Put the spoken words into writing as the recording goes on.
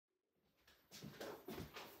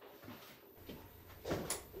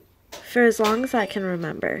For as long as I can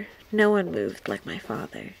remember, no one moved like my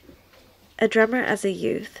father. A drummer as a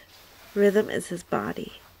youth, rhythm is his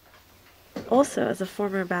body. Also, as a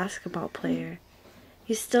former basketball player,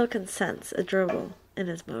 you still can sense a dribble in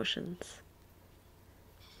his motions.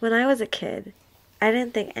 When I was a kid, I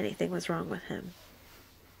didn't think anything was wrong with him.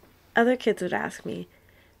 Other kids would ask me,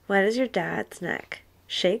 "Why does your dad's neck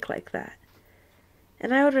shake like that?"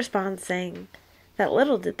 And I would respond saying that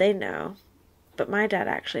little did they know, but my dad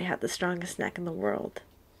actually had the strongest neck in the world.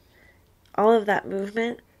 All of that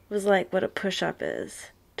movement was like what a push-up is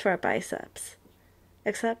to our biceps,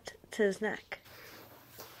 except to his neck.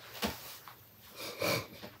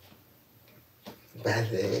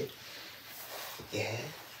 Ballet, yeah.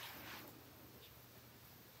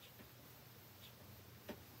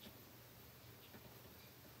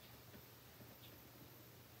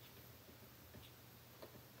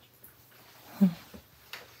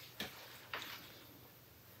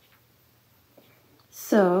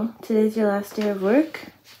 So, today's your last day of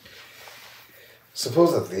work?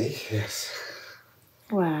 Supposedly, yes.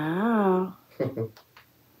 Wow.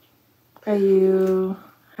 How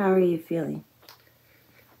are you feeling?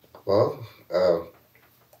 Well, I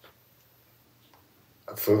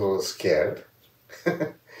feel a little scared,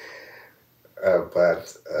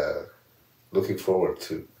 but looking forward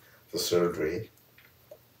to the surgery.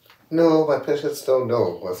 No, my patients don't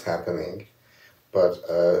know what's happening, but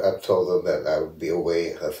I've told them that I would be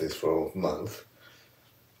away at least for a month.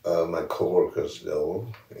 My coworkers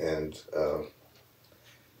know, and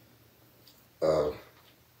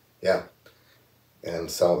yeah,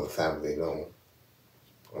 and some of the family know,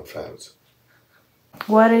 and friends.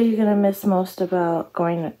 What are you going to miss most about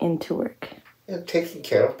going into work? Yeah, taking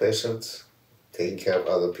care of patients, taking care of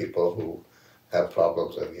other people who have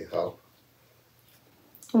problems and need help.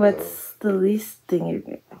 What's the least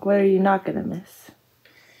thing what are you not going to miss?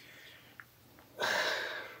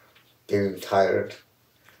 Getting tired.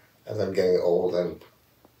 As I'm getting old, I'm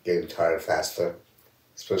getting tired faster,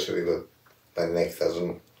 especially when my neck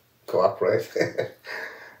doesn't cooperate.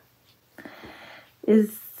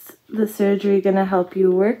 Is the surgery going to help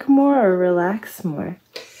you work more or relax more?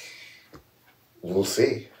 We'll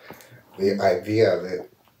see. The idea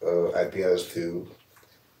is to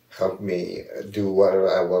help me do whatever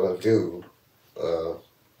I want to do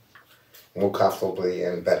more comfortably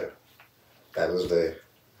and better. That is the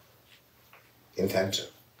intention.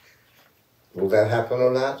 Will that happen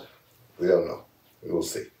or not? We don't know. We will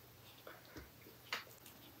see.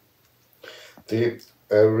 The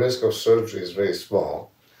risk of surgery is very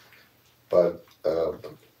small, but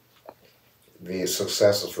the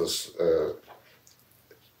success of this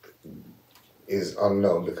is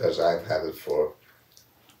unknown because I've had it for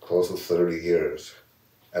close to 30 years,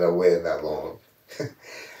 and I waited that long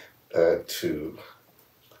to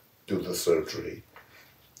do the surgery.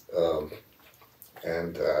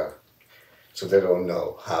 So they don't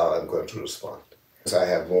know how I'm going to respond. As I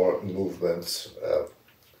have more movements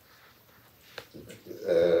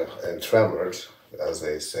and tremors, as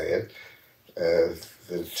they say it,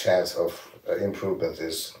 the chance of improvement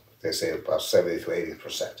is, they say, about 70 to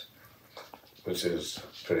 80%, which is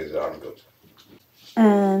pretty darn good.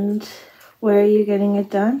 And where are you getting it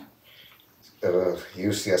done?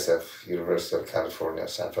 UCSF, University of California,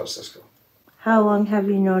 San Francisco. How long have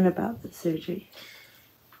you known about the surgery?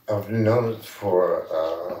 I've known it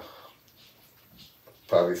for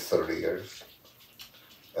probably 30 years,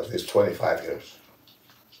 at least 25 years.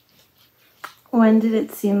 When did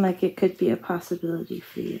it seem like it could be a possibility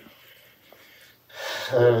for you?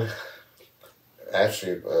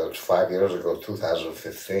 Actually, 5 years ago,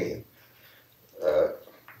 2015, a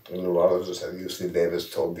neurologist at UC Davis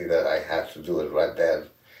told me that I had to do it right then.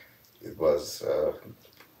 It was,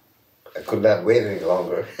 I could not wait any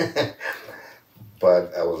longer,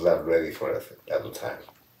 but I was not ready for it at the time.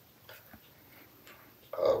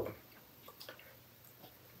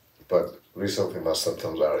 But recently my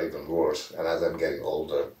symptoms are even worse, and as I'm getting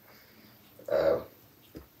older,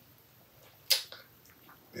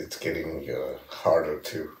 it's getting harder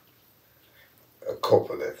to cope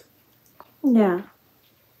with it. Yeah.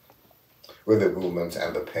 With the movements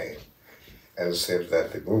and the pain. And it seems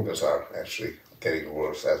that the movements are actually getting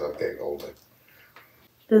worse as I'm getting older.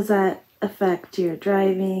 Does that affect your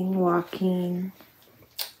driving, walking,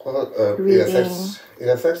 well, reading? It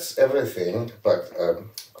affects everything, but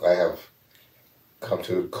I have come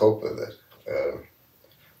to cope with it.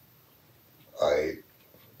 I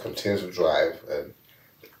continue to drive, and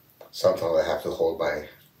sometimes I have to hold my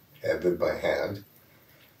head with my hand,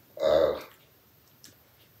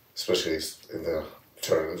 especially in the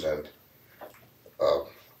turns, and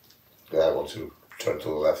I want to turn to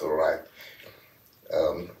the left or right.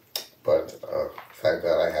 But thank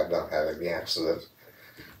God I have not had any accidents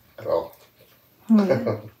at all.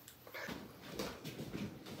 Yeah.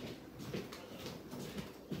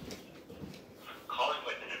 Calling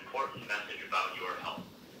with an important message about your health.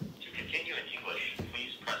 To continue in English,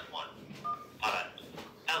 please press 1.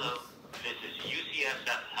 Hello, this is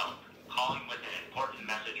UCSF Health, calling with an important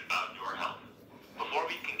message about your health. Before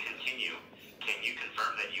we can continue, can you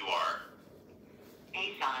confirm that you are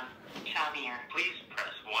Shiva Shahmir? Please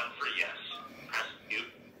press 1 for yes. Press 2.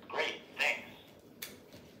 Great, thanks.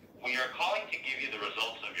 We are calling to give you the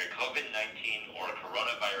results of your COVID-19 or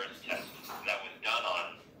coronavirus test that was done on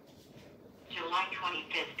July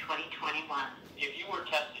 25th, 2021. If you were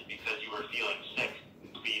tested because you were feeling sick,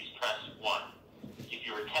 please press 1. If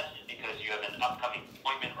you were tested because you have an upcoming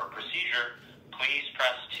appointment or procedure, please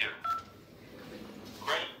press 2.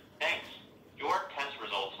 Great, thanks. Your test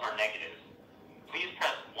results are negative. Please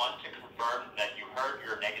press 1 to confirm that you heard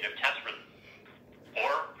your negative test results,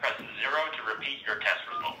 or press 0 to repeat your test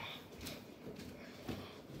results.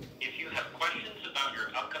 If you have questions about your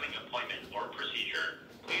upcoming appointment or procedure,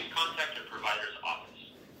 please contact your provider's office.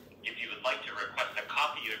 If you would like to request a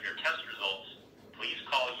copy of your test results, please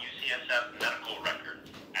call UCSF Medical Records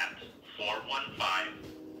at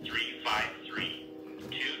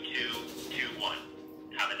 415-353-2221.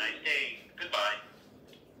 Have a nice day. Goodbye.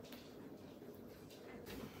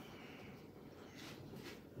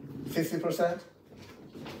 $50%?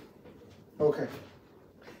 Okay.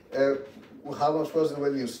 How much was it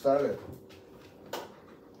when you started?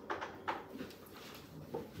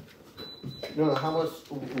 No, how much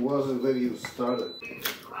was it when you started?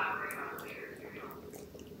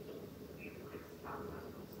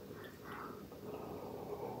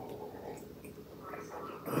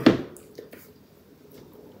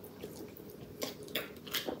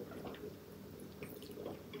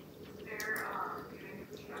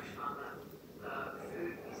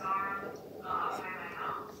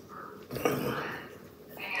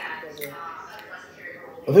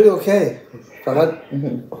 خیلی اوکی فقط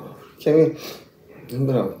کمی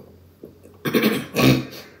نمیدونم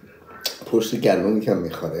پشت گلوم کم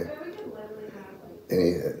میخوره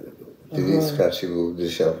یعنی دیدی اسکرچی بود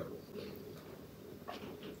دیشب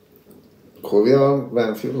خوبی هم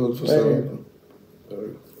منفی بود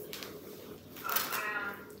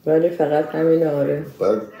ولی فقط همین آره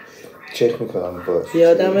بعد چک میکنم باز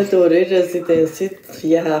یادم دوره رزیدنسی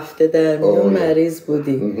یه هفته در میون مریض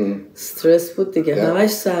بودی استرس بود دیگه همش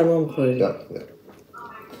سرما میخوری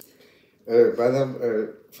بعدم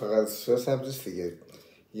فقط استرس هم نیست دیگه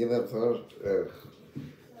یه مقدار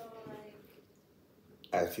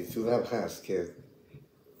اتیتود هم هست که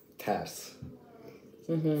ترس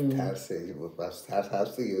بود بس ترس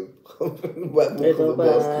هست دیگه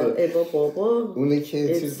بابا اونه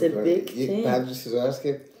که چیز یک بعضی چیزا هست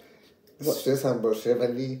که استرس هم باشه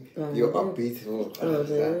ولی یا آپیت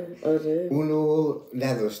آره اونو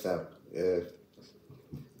نداشتم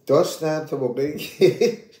داشتم تا موقعی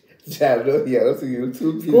که جراحی ها تو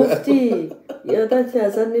یوتیوب دیدم گفتی یادت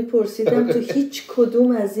ازت میپرسیدم تو هیچ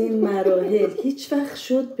کدوم از این مراحل هیچ وقت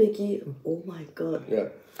شد بگی oh my god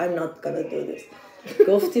I'm not gonna do this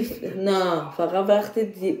گفتی نه فقط وقتی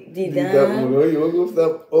دیدم اونو یه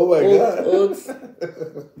گفتم oh my god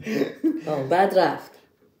بعد رفت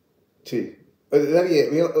چی؟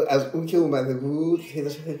 از اون که اومده بود خیلی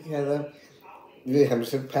فکر کردم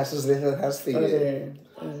همیشه پس از ذهنت هست دیگه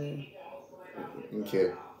آره این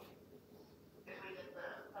که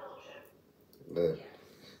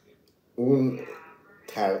اون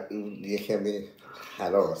یه کمی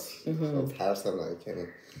هراس ترس هم نه کمی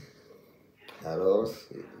هراس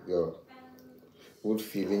یا اون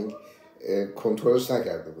فیلینگ کنترلش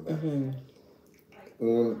نکرده بودم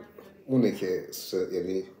اونه که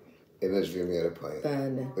یعنی انرژی میاره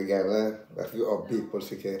پایین وگرنه وقتی آبی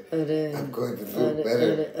باشه که I'm going to do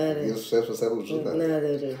better یه استرس واسه وجود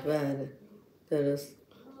نداره بله درست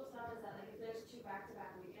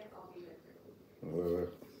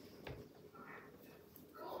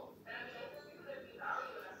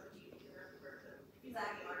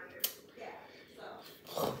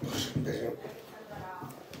بریم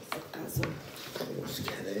غذا درست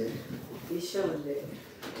کرده ایشاله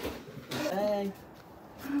Hey.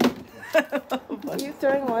 Are you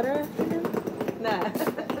throwing water after him? Nah.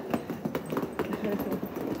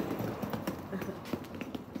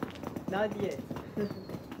 Not yet.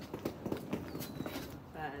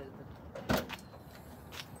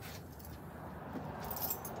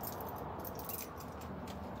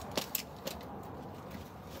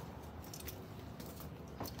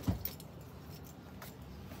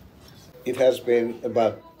 It has been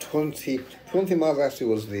about 20 miles actually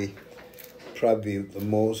was probably the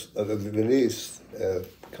most, the least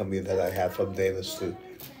commute that I had from Davis to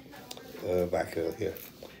back here.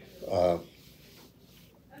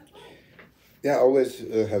 Yeah, always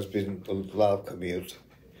has been a lot of commute.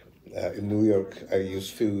 In New York, I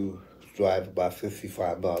used to drive about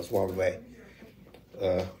 55 miles one way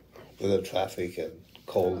with the traffic and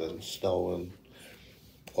cold and snow and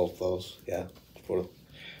all those, yeah, for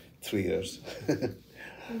 3 years.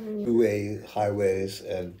 Two-way highways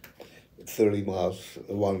and 30 miles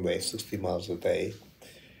one way, 60 miles a day.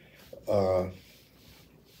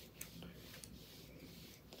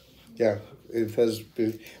 Yeah, it has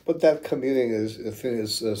been, but that commuting is, I think,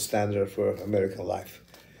 is standard for American life.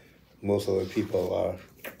 Most of the people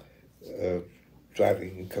are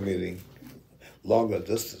driving and commuting longer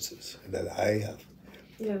distances than I have.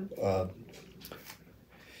 Yeah.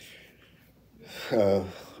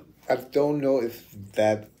 I don't know if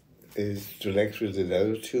that is directly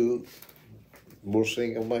related to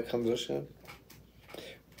worsening of my condition,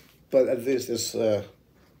 but at least it's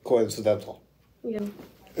coincidental. Yeah.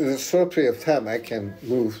 In a short period of time, I can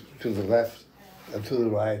move to the left and to the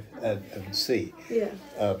right and see. Yeah.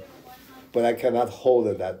 But I cannot hold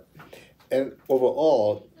it that. And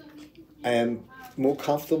overall, I am more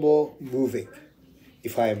comfortable moving.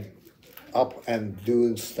 If I'm up and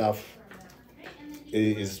doing stuff,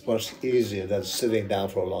 it is much easier than sitting down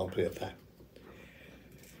for a long period of time.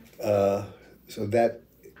 So that,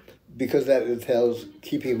 because that entails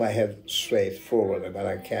keeping my head straight forward, and when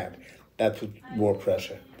I can't, that puts more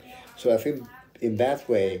pressure. So I think in that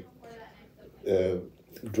way,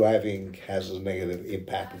 driving has a negative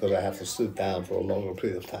impact because I have to sit down for a longer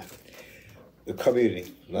period of time. Commuting,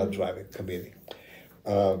 not driving, commuting.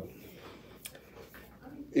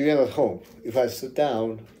 Even at home, if I sit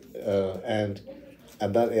down and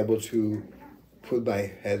I'm not able to put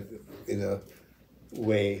my head in a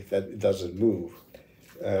way that it doesn't move,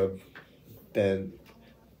 then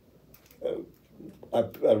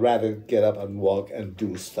I'd rather get up and walk and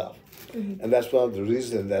do stuff. Mm-hmm. And that's one of the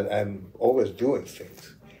reasons that I'm always doing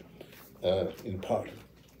things, in part.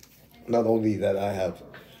 Not only that I have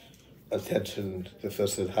attention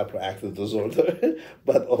deficit hyperactive disorder,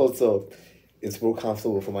 but also it's more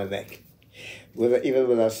comfortable for my neck. Even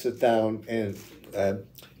when I sit down and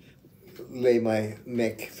lay my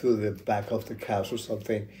neck through the back of the couch or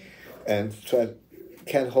something and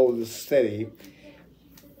can't hold it steady,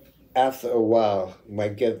 after a while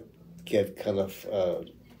might get kind of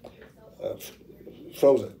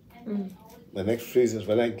frozen. Mm. My neck freezes.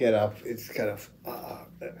 When I get up, it's kind of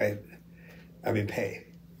I'm in pain.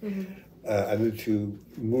 Mm-hmm. I need to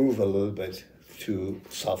move a little bit to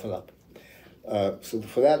soften up. So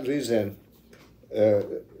for that reason,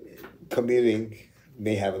 commuting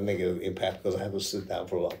may have a negative impact because I have to sit down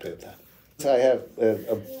for a long period of time. So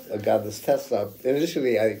I got this Tesla.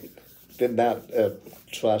 Initially, I did not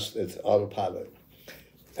trust its autopilot.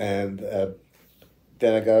 And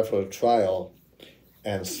then I got it for a trial,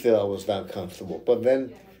 and still I was not comfortable. But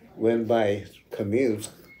then when my commute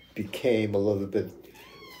became a little bit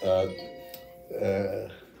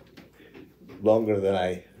longer than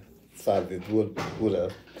I thought it would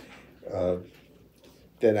have,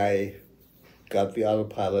 then I got the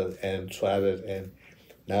autopilot and tried it, and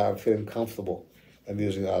now I'm feeling comfortable. I'm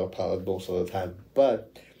using autopilot most of the time,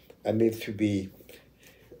 but I need to be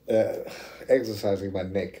exercising my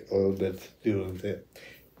neck a little bit during the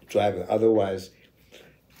driving. Otherwise,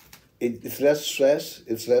 it's less stress,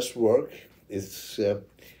 it's less work,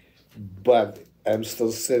 but I'm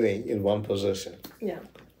still sitting in one position. Yeah.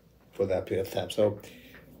 For that period of time. So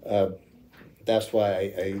that's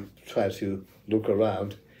why I try to look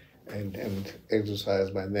around and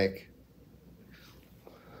exercise my neck.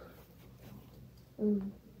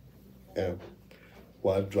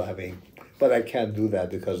 While driving. But I can't do that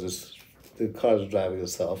because the car is driving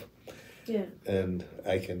itself. Yeah. And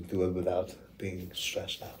I can do it without being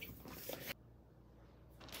stressed out.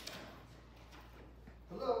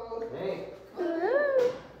 Hello. Hey.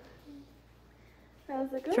 Hello.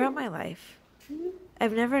 How's it going? Throughout my life,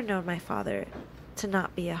 I've never known my father to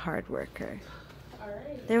not be a hard worker.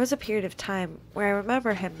 There was a period of time where I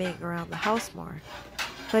remember him being around the house more,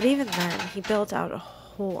 but even then he built out a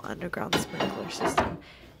whole underground sprinkler system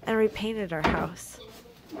and repainted our house.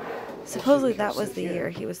 Supposedly that was the year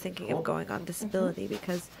he was thinking of going on disability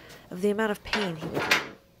because of the amount of pain he was in.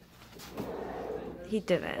 He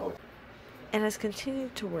didn't, and has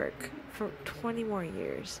continued to work for 20 more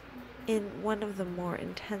years in one of the more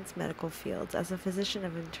intense medical fields as a physician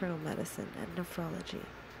of internal medicine and nephrology,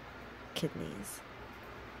 kidneys.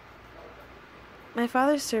 My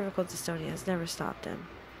father's cervical dystonia has never stopped him.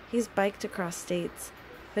 He's biked across states,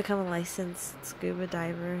 become a licensed scuba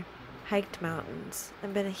diver, hiked mountains,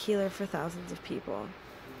 and been a healer for thousands of people.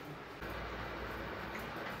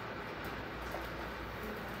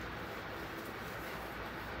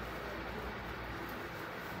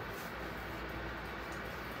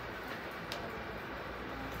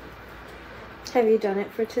 Have you done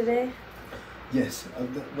it for today? Yes,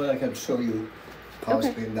 well, I can show you how Okay.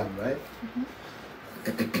 it's been done, right?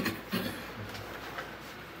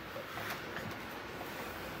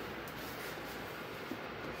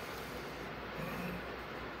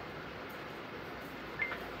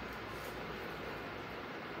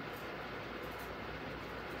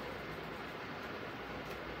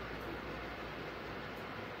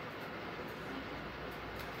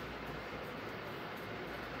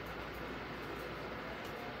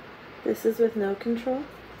 This is with no control?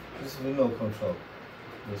 This is no control.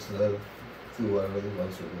 Just let it do whatever it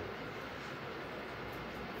wants to do.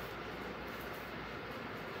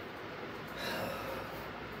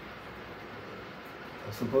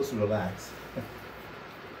 I'm supposed to relax.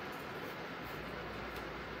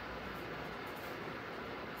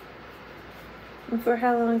 And for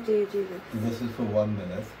how long do you do this? This is for 1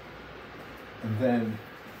 minute. And then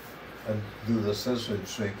I do the sensory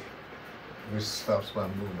trick, which stops my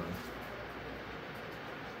movement.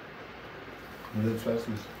 And then try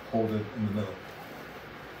to hold it in the middle.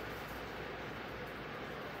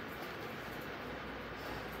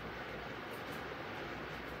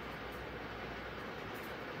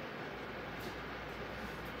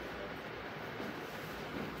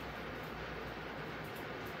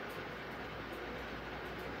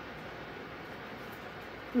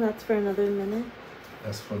 And that's for another minute?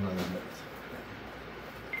 That's for another minute.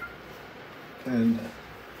 And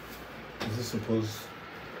this is supposed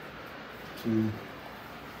to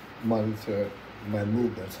monitor my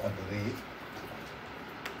movements, I believe.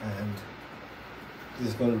 And this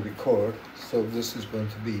is going to record, so this is going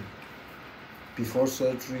to be before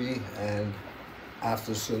surgery and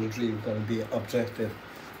after surgery, going to be objective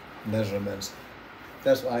measurements.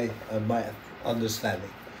 That's my understanding.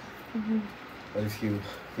 Mm-hmm. But if you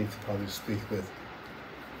need to probably speak with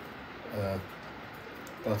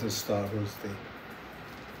Dr. Starr, who's the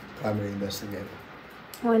primary investigator.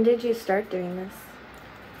 When did you start doing this?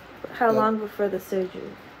 How long before the surgery?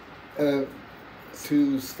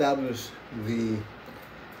 To establish the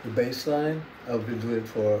baseline, I've been doing it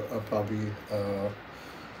for probably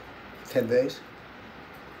 10 days,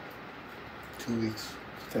 2 weeks,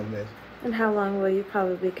 10 days. And how long will you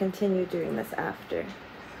probably continue doing this after?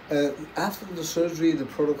 After the surgery, the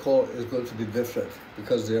protocol is going to be different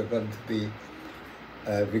because they're going to be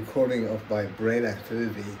recording of my brain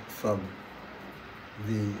activity from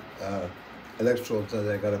the electrodes that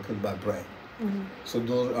they're going to put in my brain. Mm-hmm. So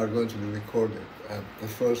those are going to be recorded. The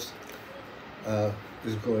first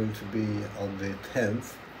is going to be on the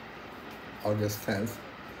 10th, August 10th.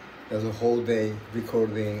 There's a whole day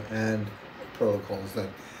recording and protocols that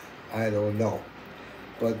I don't know.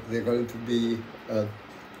 But they're going to be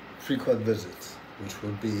frequent visits, which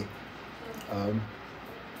will be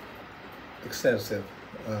extensive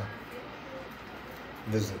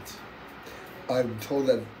visits. I'm told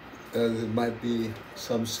that there might be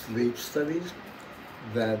some sleep studies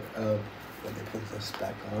that, let me put this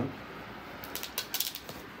back on.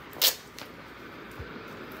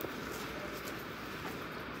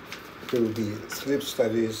 There will be sleep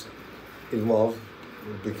studies involved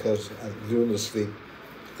because during the sleep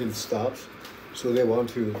it stops. So they want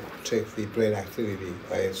to check the brain activity,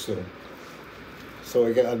 I assume. So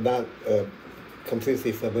again, I'm not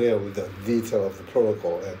completely familiar with the detail of the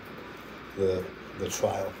protocol and the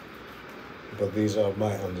trial, but these are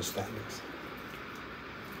my understandings,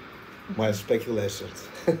 my speculations.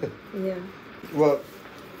 Yeah. Well,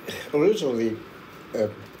 originally,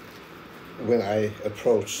 when I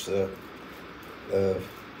approached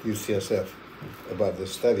UCSF about the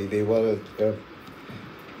study, they wanted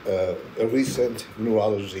a recent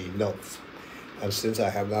neurology note. And since I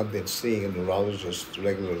have not been seeing a neurologist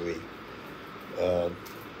regularly,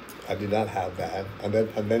 I did not have that. And then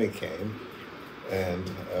pandemic came, and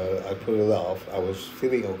I put it off. I was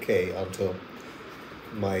feeling okay until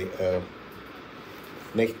my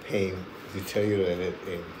neck pain deteriorated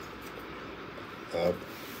in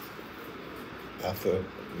after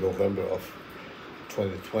November of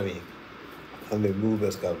 2020, and the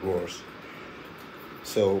movements got worse.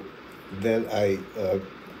 So then I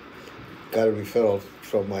got a referral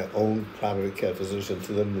from my own primary care physician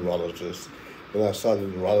to the neurologist. When I saw the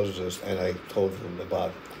neurologist and I told him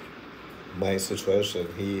about my situation,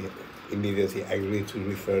 he immediately agreed to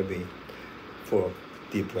refer me for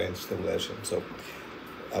deep brain stimulation. So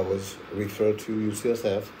I was referred to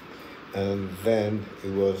UCSF, and then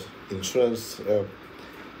it was insurance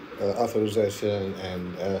authorization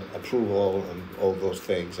and approval and all those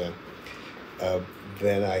things. And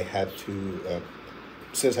then I had to,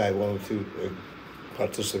 since I wanted to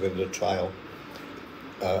participate in the trial,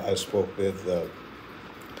 I spoke with the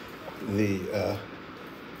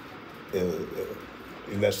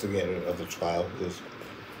investigator of the trial, who's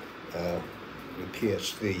a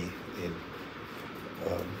PhD in,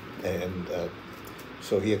 and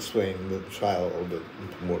so he explained the trial a little bit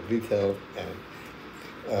more detail, and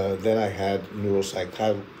then I had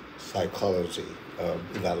neuropsychology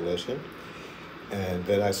evaluation, and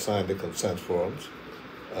then I signed the consent forms.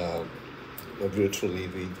 Virtually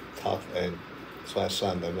we talked, and so I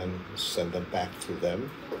signed them and sent them back to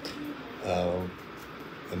them.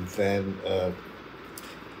 And then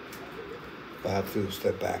I have to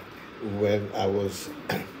step back. When I was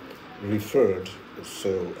referred,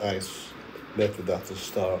 so I met with Dr.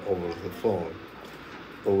 Starr over the phone,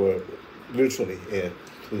 over virtually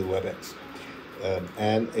through the WebEx,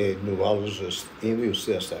 and a neurologist in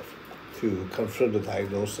UCSF to confirm the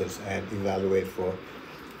diagnosis and evaluate for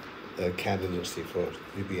candidacy for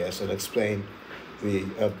DBS and explain the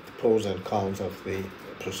pros and cons of the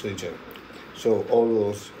procedure. So all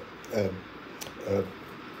those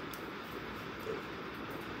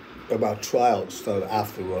about trial started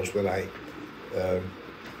afterwards when I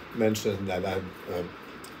mentioned that I'm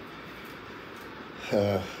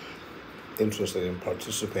interested in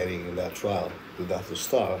participating in that trial with Dr.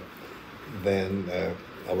 Starr. Then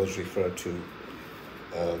I was referred to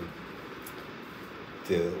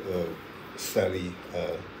the study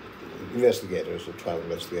investigators, the trial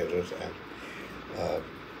investigators, and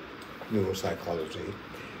neuropsychology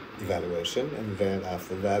evaluation. And then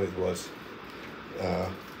after that, it was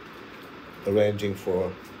arranging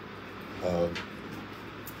for kind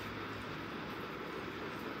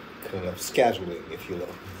of scheduling, if you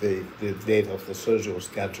will. The date of the surgery was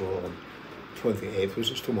scheduled on 28th, which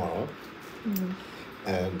is tomorrow. Mm-hmm.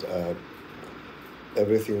 And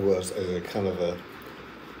everything was a kind of a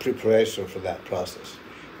preparation for that process.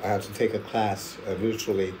 I had to take a class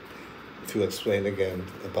virtually to explain again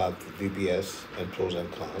about the DBS and pros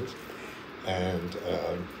and cons. And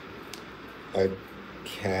I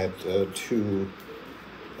had two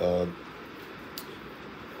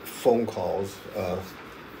phone calls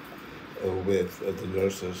with the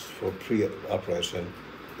nurses for pre-operation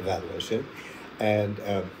evaluation. And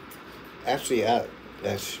actually, I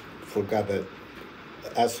forgot that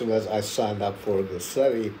as soon as I signed up for the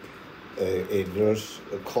study, a nurse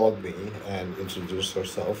called me and introduced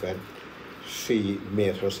herself, and she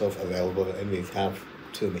made herself available at any time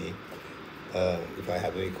to me if I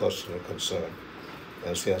have any question or concern.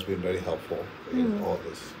 And she has been very helpful in all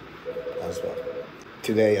this as well.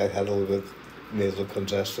 Today I had a little bit nasal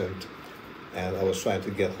congestion, and I was trying to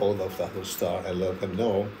get hold of Dr. Starr and let him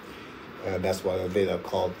know. And that's why I later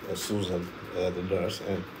called Susan, the nurse,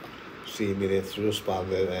 and she immediately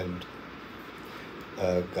responded and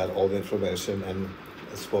got all the information and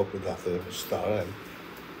spoke with Dr. Starr and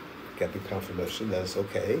get the confirmation that it's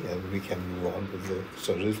okay and we can move on with the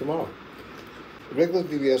surgery tomorrow. Regular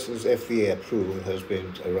DBS is FDA approved. It has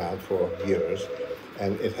been around for years,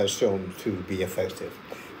 and it has shown to be effective.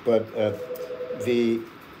 But the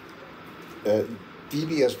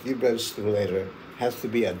DBS, deep brain stimulator, has to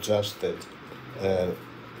be adjusted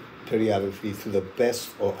periodically to the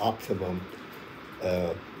best or optimum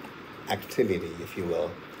activity, if you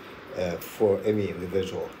will, for any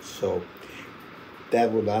individual. So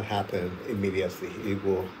that will not happen immediately. It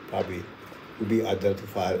will probably be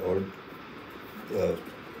identified or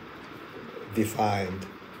defined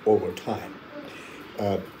over time.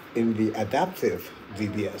 In the adaptive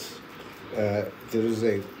DBS, there is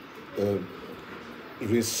a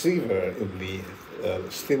receiver in the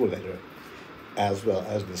stimulator as well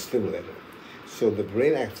as the stimulator. So the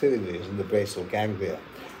brain activities in the basal ganglia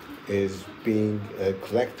is being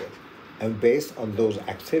collected, and based on those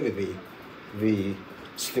activity, the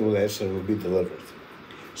stimulation will be delivered.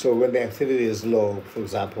 So when the activity is low, for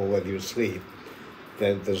example, when you sleep,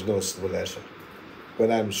 then there's no stimulation.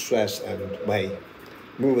 When I'm stressed and my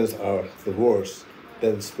movements are the worst,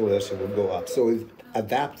 then the stimulation will go up. So it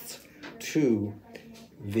adapts to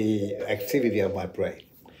the activity of my brain,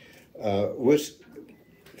 which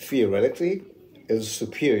theoretically is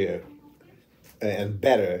superior and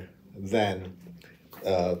better than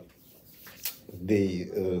the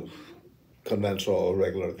conventional or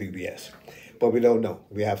regular DBS. But we don't know.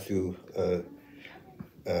 We have to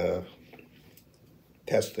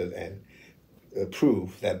test it and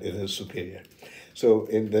prove that it is superior. So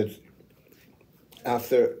in the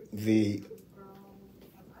after the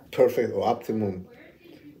perfect or optimum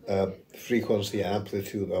frequency and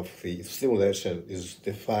amplitude of the stimulation is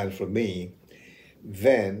defined for me,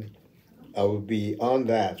 then I will be on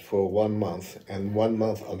that for 1 month and 1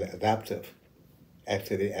 month on the adaptive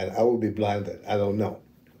activity, and I will be blinded. I don't know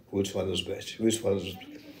which one is which one is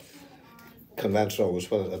conventional,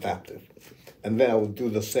 which one is adaptive. And then I will do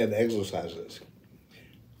the same exercises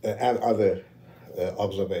and other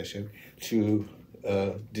observation to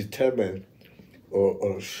determine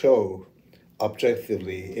or show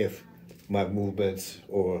objectively if my movements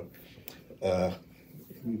or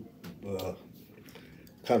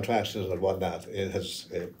contractions and whatnot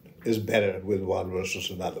is better with one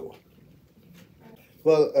versus another one.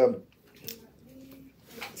 Well,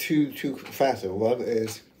 two factors. One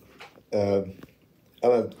is I'm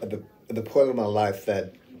at the point of my life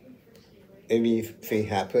that anything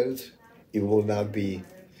happens, it will not be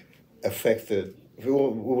affected. It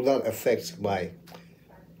will not affect my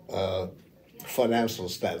financial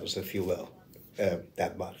status, if you will,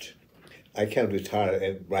 that much. I can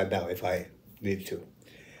retire right now if I need to.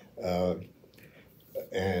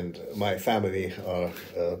 And my family are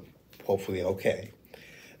hopefully okay.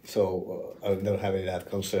 So I don't have any of that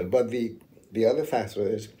concern. But the other factor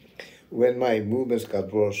is when my movements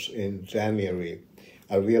got worse in January,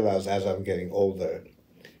 I realized as I'm getting older,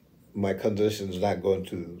 my condition is not going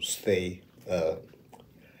to stay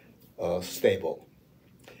stable,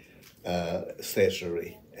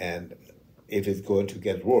 stationary. And if it's going to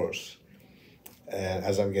get worse,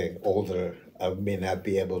 as I'm getting older, I may not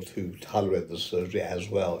be able to tolerate the surgery as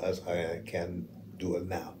well as I can do it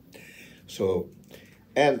now. So,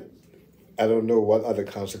 and I don't know what other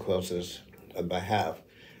consequences I might have.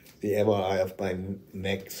 The MRI of my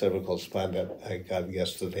neck cervical spine that I got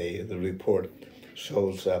yesterday, the report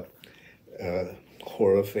shows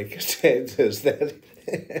horrific changes that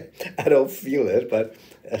I don't feel it, but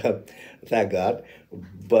thank God.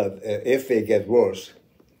 But if they get worse,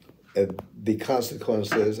 the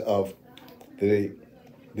consequences of the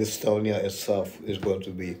dystonia itself is going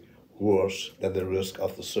to be worse than the risk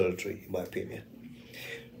of the surgery, in my opinion.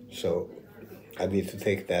 So I need to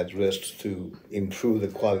take that risk to improve the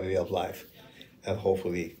quality of life and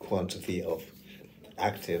hopefully quantity of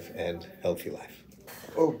active and healthy life.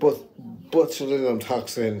 Oh, botulinum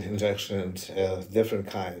toxin injections, different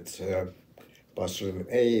kinds. Botulinum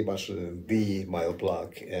A, botulinum B,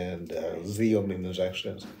 myoblock, and zeomine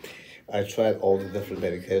injections. I tried all the different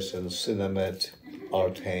medications, Sinemet,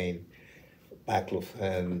 Artane,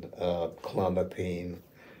 baclofen, clonopine,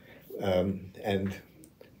 and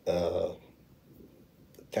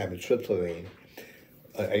amitriptyline.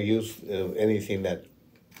 I used anything that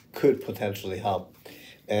could potentially help.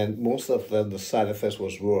 And most of them, the side effects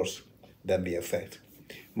was worse than the effect.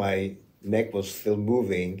 My neck was still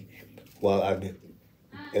moving while I'm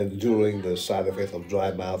enduring the side effects of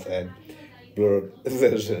dry mouth and blurred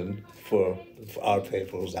vision for Artane,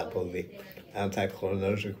 for example, the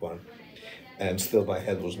anticholinergic one, and still my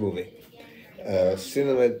head was moving.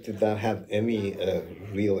 Sinemet did not have any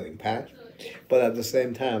real impact, but at the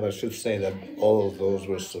same time, I should say that all of those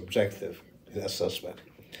were subjective assessment.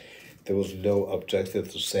 There was no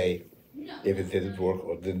objective to say if it didn't work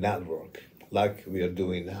or did not work, like we are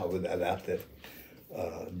doing now with adaptive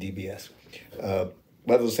DBS.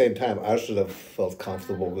 But at the same time, I should have felt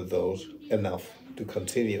comfortable with those enough to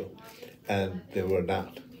continue, and they were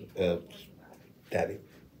not that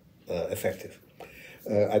effective.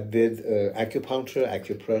 I did acupuncture,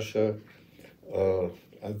 acupressure,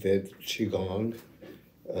 I did qigong,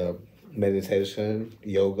 meditation,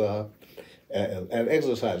 yoga, and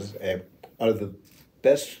exercise are the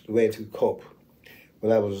best way to cope.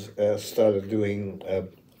 When I was started doing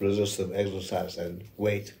resistant exercise and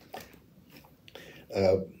weight,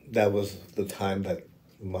 that was the time that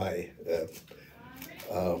my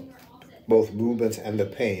both movements and the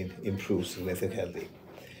pain improved significantly.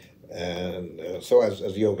 And so as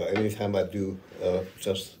yoga, anytime I do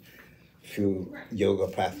just a few yoga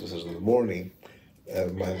practices in the morning,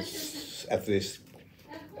 my at least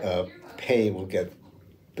pain will get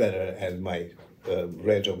better and my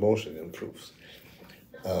range of motion improves.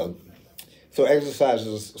 So exercise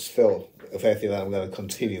is still effective, and I'm going to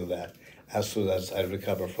continue that as soon as I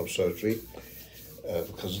recover from surgery,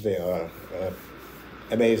 because they are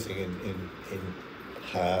amazing in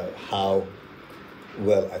how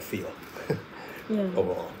well I feel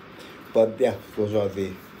overall. But yeah, those are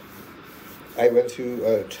the. I went to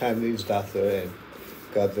a Chinese doctor and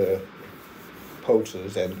got the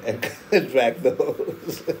poachers and dragged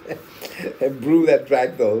those and brewed and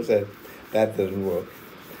dragged those, and that didn't work.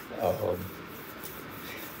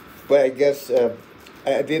 But I guess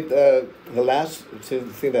I did the last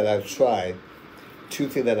thing that I tried. Two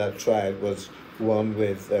things that I tried was one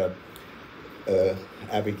with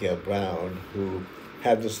Abigail Brown, who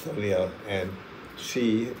had dystonia, and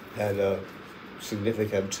she had a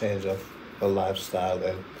significant change of her lifestyle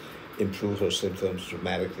and improved her symptoms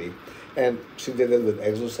dramatically. And she did it with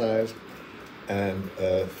exercise and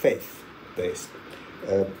faith-based.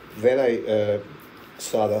 Then I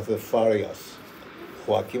saw Dr. Farias,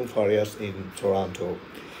 Joaquin Farias in Toronto,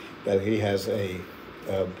 that he has a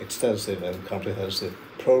extensive and comprehensive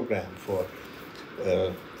program for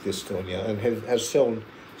dystonia and has shown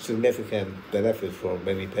significant benefit for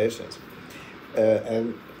many patients.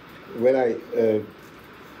 And when I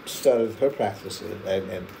started her practices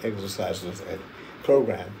and exercises and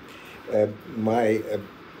program, my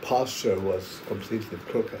posture was completely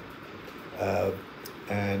crooked.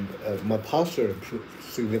 And my posture improved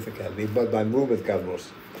significantly, but my movement got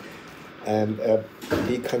worse. And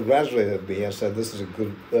he congratulated me and said, this is a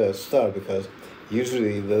good start, because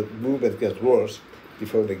usually the movement gets worse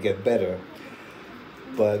before they get better.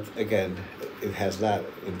 But again, it has not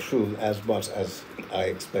improved as much as I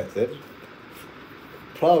expected,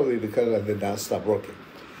 probably because I did not stop working.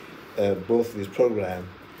 Both these programs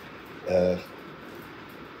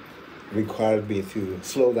required me to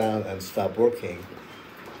slow down and stop working,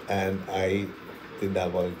 and I did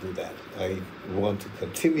not want to do that. I want to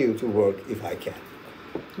continue to work if I can.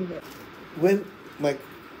 Yeah. When my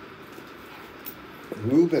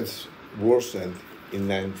movements worsened in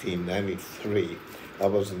 1993, I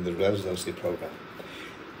was in the residency program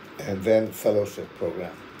and then fellowship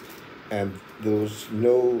program, and there was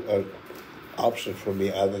no option for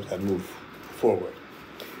me other than move forward.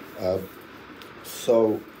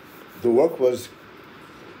 So the work was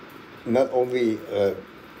not only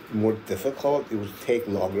more difficult, it would take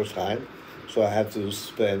longer time, so I had to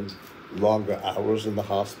spend longer hours in the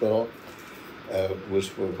hospital,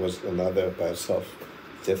 which was another by itself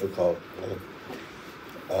difficult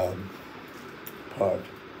part.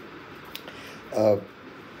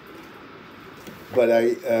 But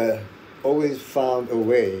I always found a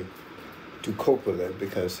way to cope with it,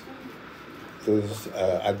 because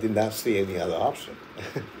I did not see any other option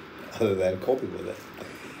other than coping with it.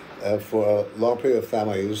 For a long period of time,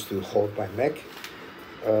 I used to hold my neck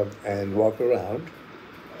and walk around,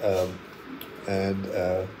 and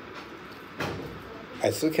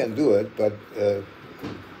I still can do it, but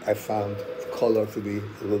I found color to be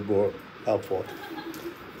a little more helpful,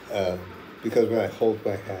 because when I hold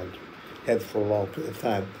my head for a long period of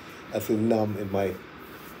time, I feel numb in my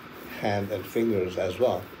hand and fingers as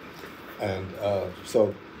well. And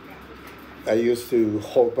so I used to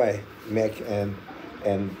hold my neck and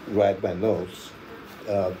write my notes.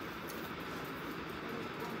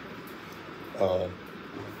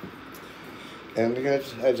 And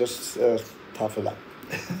I just tough it up.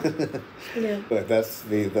 Yeah. But that's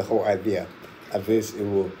the whole idea. At least it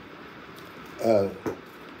will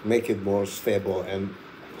make it more stable and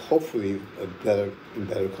hopefully in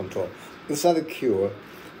better control. It's not a cure,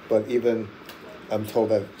 but even I'm told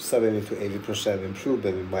that 70 to 80%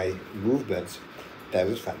 improvement in my movements, that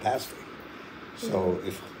is fantastic. So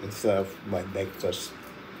if instead of my neck just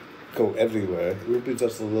go everywhere, it would be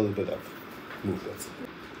just a little bit of movement.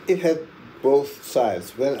 It had both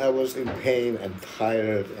sides. When I was in pain and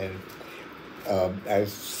tired, and I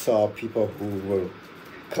saw people who were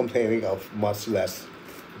complaining of much less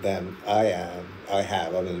than I'm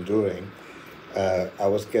enduring, I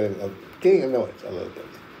was getting annoyed a little bit.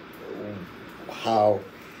 How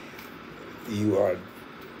you are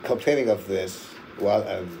complaining of this while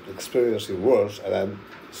I'm experiencing worse, and I'm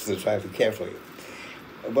still trying to care for you.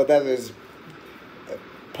 But that is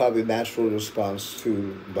probably a natural response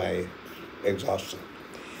to my exhaustion.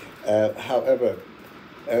 However,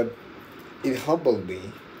 it humbled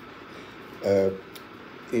me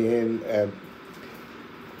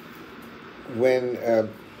when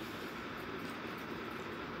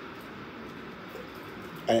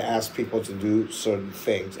I ask people to do certain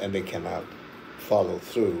things and they cannot follow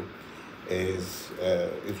through is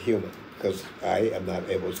inhuman, because I am not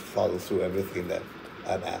able to follow through everything that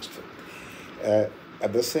I'm asked for.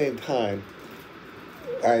 At the same time,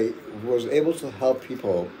 I was able to help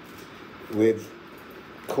people with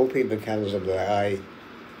coping mechanisms that I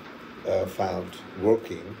found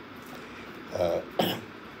working,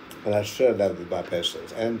 and I shared that with my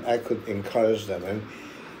patients, and I could encourage them. And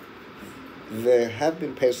there have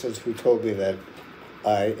been patients who told me that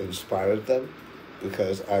I inspired them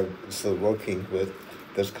because I'm still working with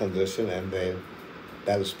this condition, and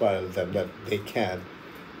that inspired them that they can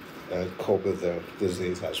cope with their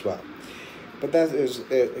disease as well. But that is,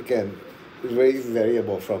 again, very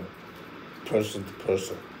variable from person to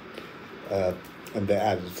person and their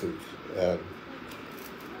attitude.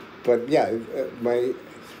 But yeah, my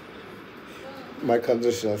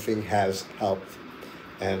condition, I think, has helped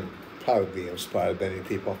and probably inspired many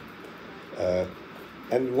people.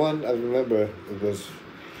 And one, I remember, it was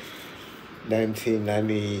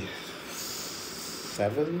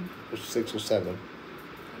 1997 or 6 or 7.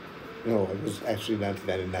 No, it was actually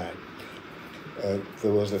 1999.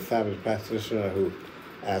 There was a family practitioner who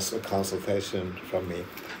asked a consultation from me,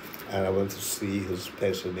 and I went to see his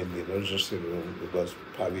patient in the emergency room. It was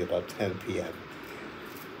probably about 10 p.m.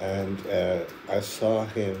 And I saw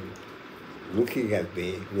him looking at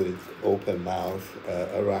me with open mouth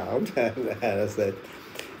around, and I said,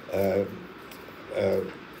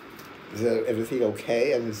 is everything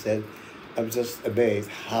okay? And he said, I'm just amazed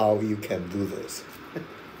how you can do this.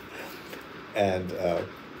 And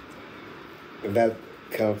that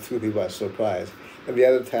kind of threw me by surprise. And the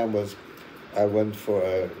other time was I went for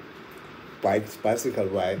a bicycle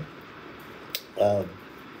ride. It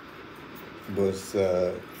was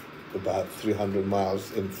about 300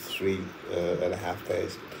 miles in 3.5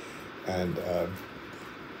 days. And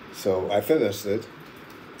so I finished it,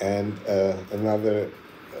 and another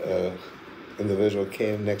individual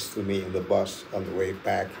came next to me in the bus on the way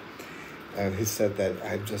back, and he said that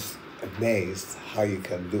I'm just amazed how you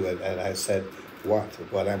can do it. And I said,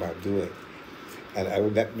 what am I doing? And I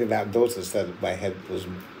did not notice that my head was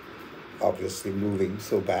obviously moving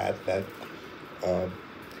so bad that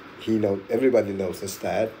everybody noticed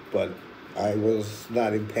that, but I was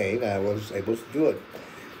not in pain. I was able to do it.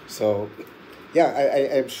 So yeah,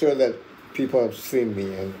 I'm sure that people have seen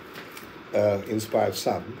me and inspired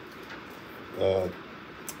some.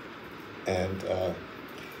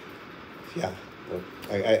 Yeah,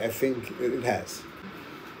 I think it has.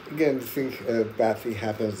 Again, I think bad thing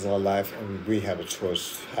happens in our life, and we have a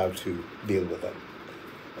choice how to deal with it.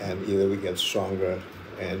 And either we get stronger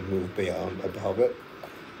and move beyond above it,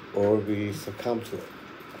 or we succumb to it.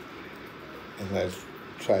 And I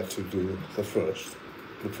try to do the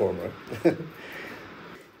former.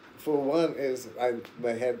 For one is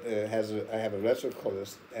my head I have a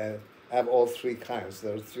retrocollis, and I have all 3 kinds.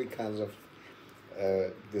 There are 3 kinds of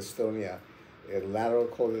dystonia: lateral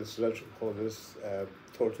collis, retrocollis,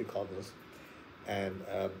 torticollis, and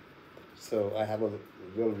so I have a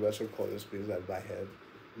little retrocollis because my head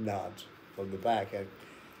nods from the back, and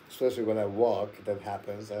especially when I walk, that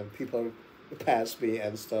happens, and people pass me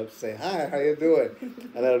and start to say, "Hi, how you doing?"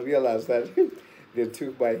 And I realize that they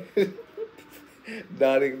took my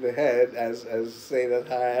nodding the head as saying that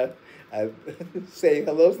hi and saying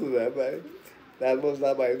hello to them. That was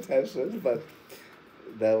not my intention, but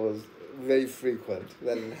that was very frequent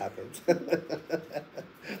that it happened.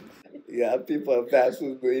 Yeah, people are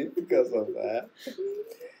passing me because of that.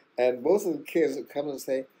 And most of the kids come and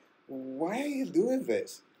say, "Why are you doing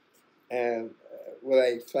this?" And when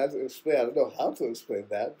I try to explain, I don't know how to explain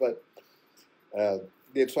that, but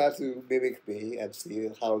they try to mimic me and see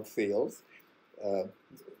how it feels.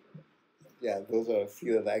 Yeah, those are a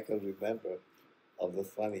few that I can remember of the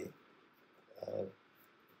funny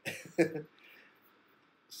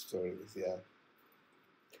stories, yeah.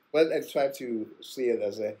 But I try to see it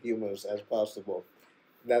as humorous as possible.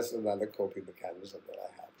 That's another coping mechanism that I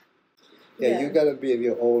have. Yeah, you got to be in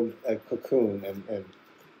your own cocoon and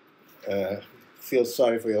feel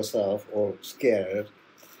sorry for yourself or scared,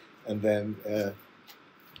 and then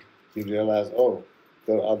you realize, oh,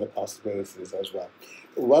 there are other possibilities as well.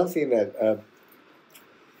 One thing that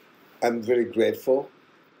I'm very grateful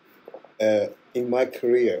in my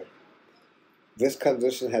career, this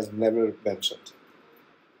condition has never mentioned,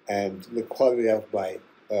 and the quality of my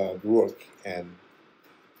work and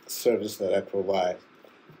service that I provide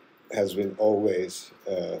has been always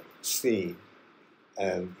seen,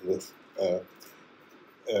 and with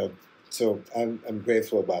so I'm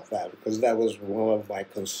grateful about that, because that was one of my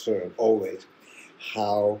concerns always,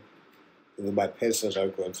 how my patients are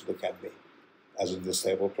going to look at me as a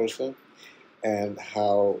disabled person, and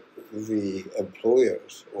how the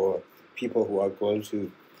employers or people who are going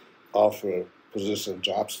to offer position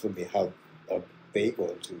jobs to me, how are they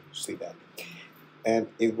going to see that? And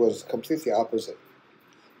it was completely opposite.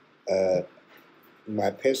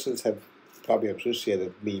 My patients have probably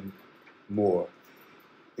appreciated me more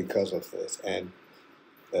because of this, and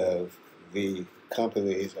the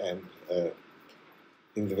companies and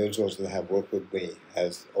individuals that have worked with me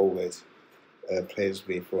has always praised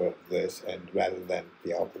me for this, and rather than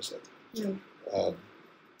the opposite. Mm.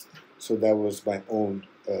 So that was my own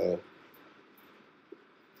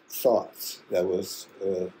thoughts that was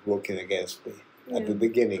working against me at the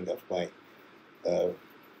beginning of my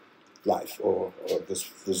life or this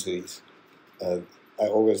disease. I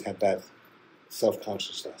always had that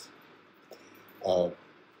self-consciousness.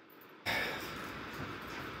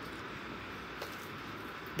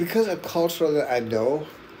 Because of culture that I know,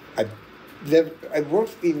 I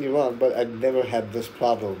worked in Iran, but I never had this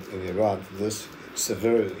problem in Iran, this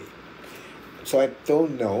severity. So I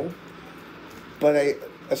don't know, but I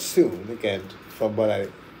assume, again, from what I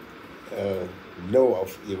know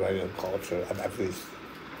of Iranian culture, at least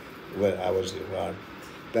when I was in Iran,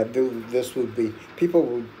 that this would be,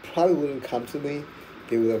 people probably wouldn't come to me.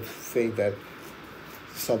 They would have think that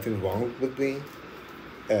something wrong with me.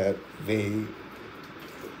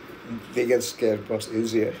 They get scared much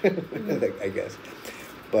easier, I guess.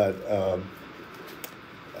 But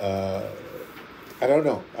I don't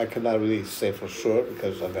know. I cannot really say for sure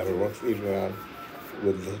because I've never worked in Iran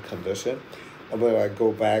with the condition. When I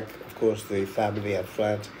go back, of course, the family and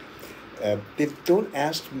friends, they don't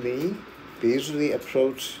ask me. They usually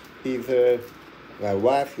approach either my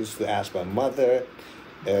wife used to ask my mother,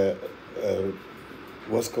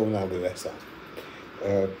 what's going on with their son.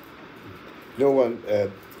 No one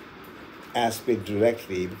asked me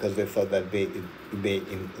directly because they thought that they may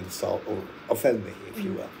insult or offend me, if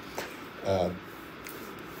you will.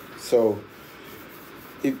 So,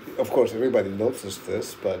 of course, everybody noticed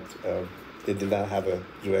this, but they did not have a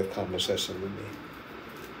direct conversation with me.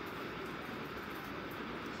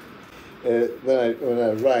 When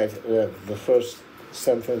I write, the first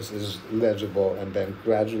sentence is legible and then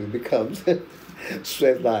gradually becomes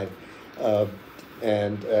straight line.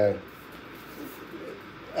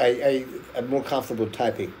 I'm more comfortable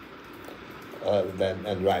typing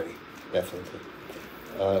than writing, definitely.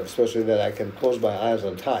 Especially that I can close my eyes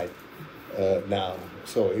and type now.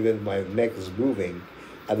 So even if my neck is moving,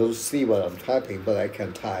 I don't see what I'm typing, but I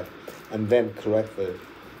can type and then correct it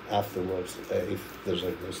afterwards if there's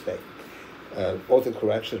a mistake.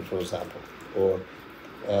 Auto-correction, for example, or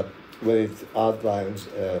when it outlines,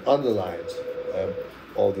 underlines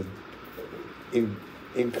all the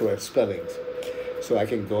incorrect spellings. So I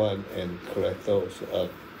can go on and correct those.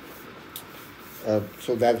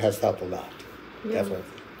 So that has helped a lot, definitely.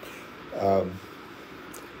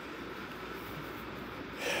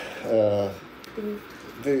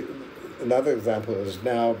 Another example is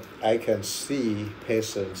now I can see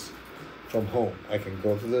patients from home. I can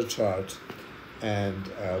go to the chart and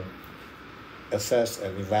assess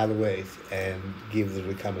and evaluate and give the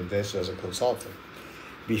recommendation as a consultant.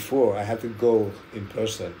 Before, I had to go in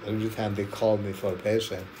person. Every time they called me for a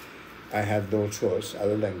patient, I had no choice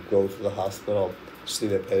other than go to the hospital, see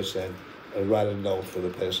the patient, and write a note for the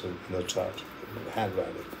patient in the chart,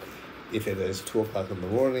 handwriting. If it is 2 o'clock in the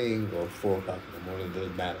morning or 4 o'clock in the morning, it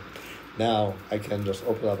doesn't matter. Now, I can just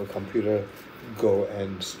open up a computer, go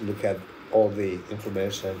and look at all the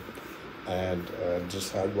information and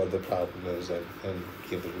decide what the problem is and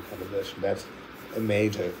give the recommendation. That's a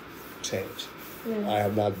major change. I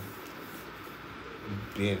have not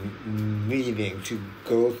been needing to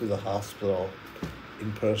go to the hospital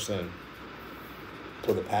in person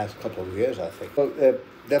for the past couple of years, I think. Well,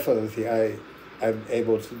 definitely, I'm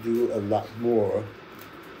able to do a lot more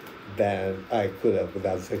than I could have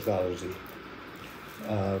without technology.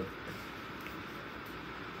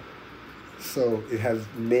 So it has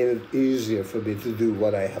made it easier for me to do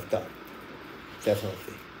what I have done,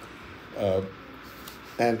 definitely.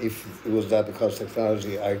 And if it was not because of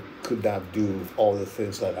technology, I could not do all the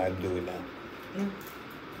things that I'm doing now.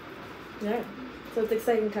 Yeah. So it's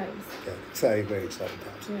exciting times. Yeah, exciting, very exciting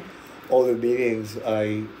times. Yeah. All the meetings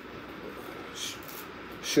I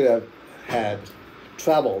should have had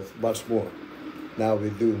traveled much more. Now we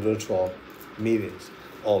do virtual meetings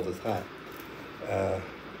all the time.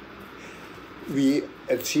 We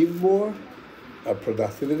achieve more, our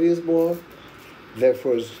productivity is more,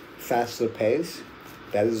 therefore it's faster pace.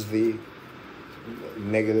 That is the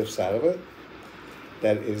negative side of it.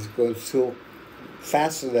 That is going so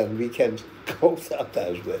faster than we can go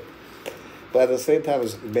sometimes with. But at the same time,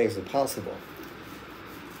 it makes it possible.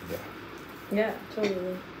 Yeah. Yeah,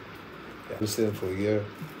 totally. Yeah. I was in for a year,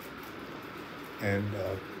 and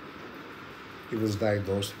he was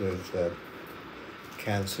diagnosed with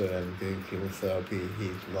cancer and doing chemotherapy.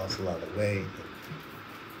 He lost a lot of weight,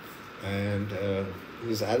 and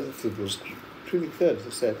his attitude was pretty good.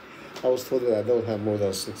 He said, I was told that I don't have more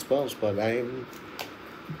than 6 months, but I'm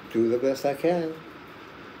doing the best I can.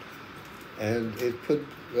 And it put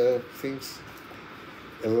things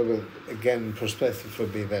a little bit, again, in perspective for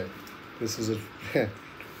me that this is a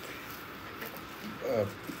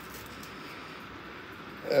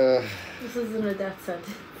this isn't a death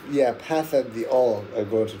sentence. path that we all are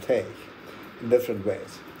going to take. in different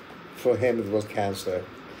ways. For him, it was cancer.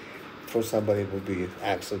 For somebody, it would be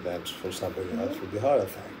accidents. For somebody else, it would be heart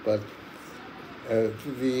attack. But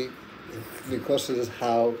the question is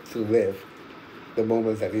how to live the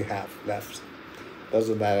moment that you have left.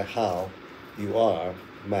 Doesn't matter how you are,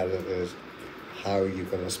 matter is how you're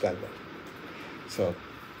going to spend it. So,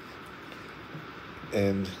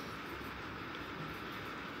 and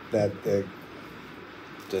that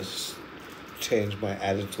just changed my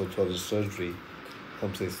attitude toward the surgery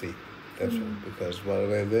completely different, because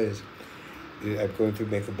whatever it is, I'm going to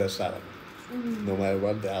make the best out of it, no matter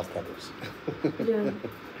what the outcome is. Yeah.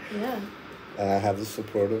 Yeah. And I have the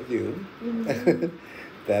support of you.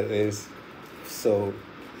 That is so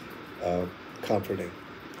comforting.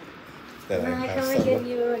 That I have can we someone. give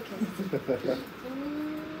you a kiss?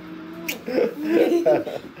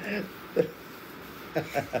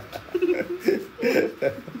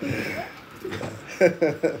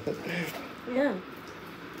 Yeah.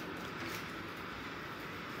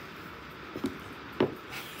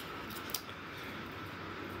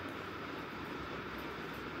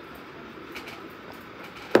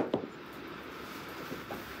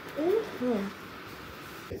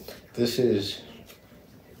 This is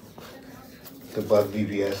the bug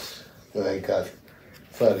BBS that I got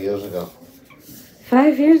 5 years ago.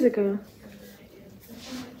 5 years ago.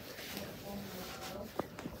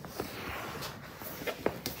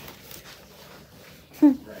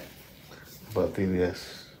 Bug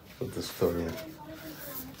BBS with dystonia.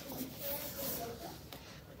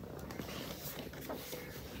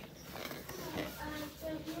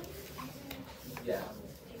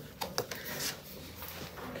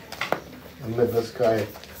 I met this guy.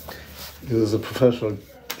 He was a professional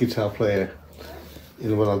guitar player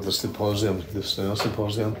in one of the symposiums, this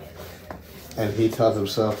symposium, and he taught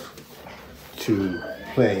himself to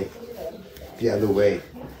play the other way.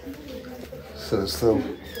 So it's still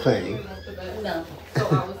playing. No.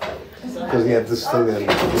 Because he had this thing that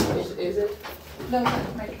Is it? No,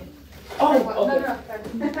 Mike. Oh, no.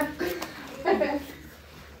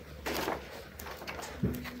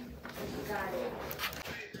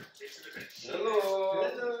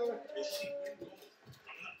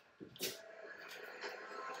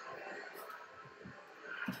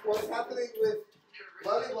 What's happening with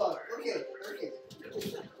volleyball? Okay.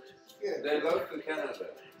 Good. They lost to Canada.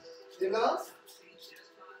 They lost?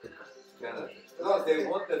 Canada. No, they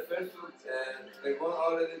won the first two, and they won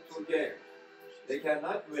already 2 games. They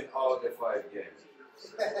cannot win all the 5 games.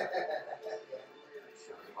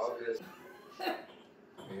 Obviously.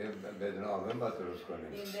 بدون آمن باید درست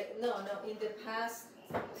کنیم. In the past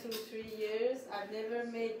 2-3 years, I've never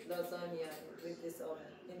made lasagna with this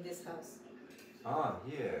oven in this house.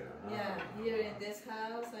 Here. Yeah, here in this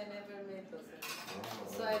house, I never made lasagna.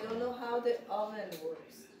 So I don't know how the oven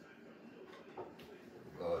works.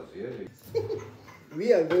 We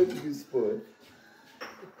are going to be spoiled.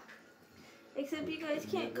 Except you guys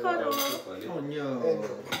can't cuddle. Oh no.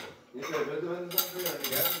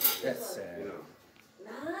 That's sad.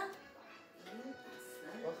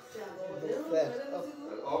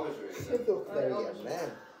 چه دختری من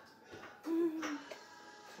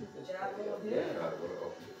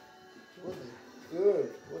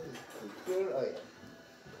What a good girl I am.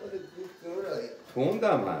 What a good girl I am.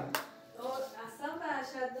 توندم من. اصلا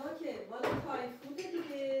وحشتناکه مال تایفونه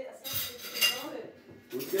دیگه اصلا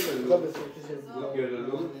استثناءه.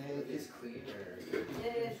 It's cleaner.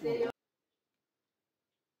 Yes, they are.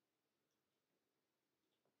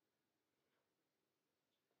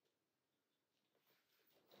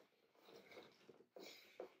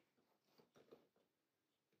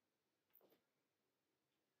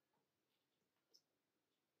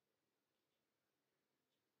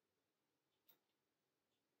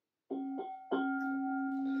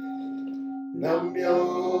 Namyo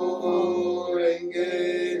Renge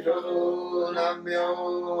Kyo, Namyo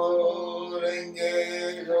Renge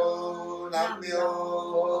Kyo, Namyo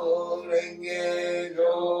Renge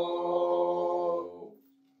Kyo.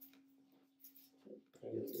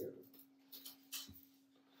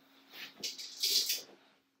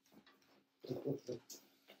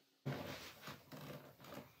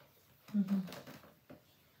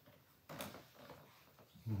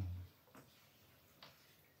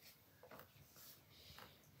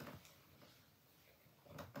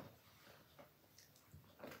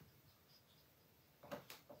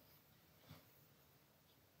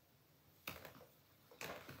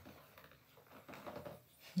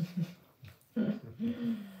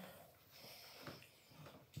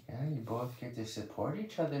 Yeah, you both get to support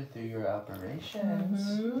each other through your operations.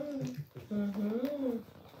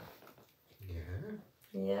 Yeah.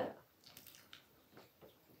 Yeah.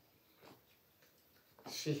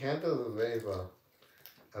 She handled it very well.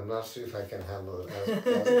 I'm not sure if I can handle it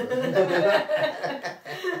as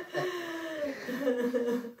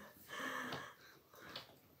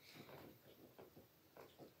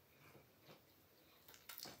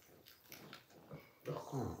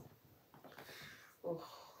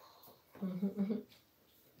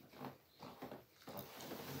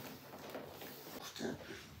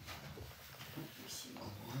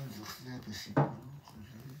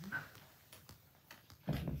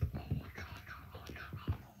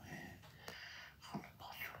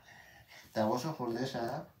دواشو خورده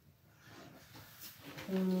شب؟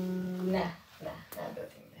 نه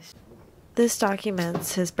نداریم. This documents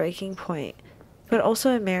his breaking point, but also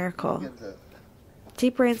a miracle.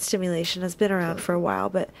 Deep brain stimulation has been around for a while,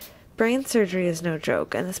 but brain surgery is no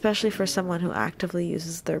joke, and especially for someone who actively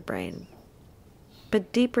uses their brain.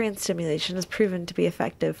 But deep brain stimulation has proven to be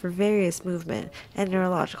effective for various movement and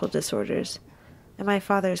neurological disorders, and my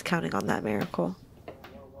father is counting on that miracle.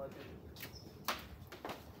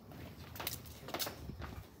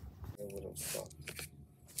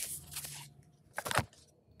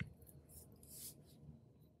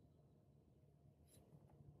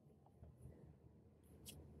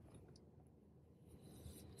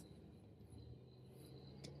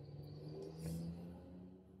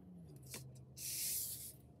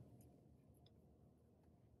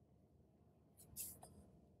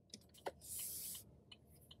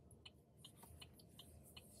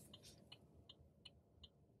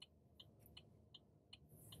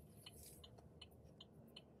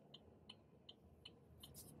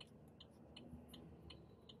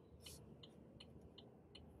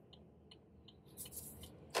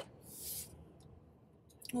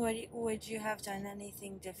 Would you have done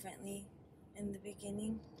anything differently in the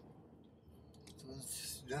beginning? It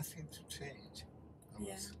was nothing to change.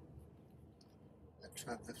 I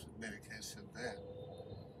tried different medication there.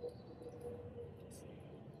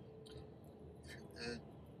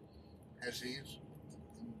 Hashir,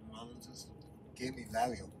 the neurologist, gave me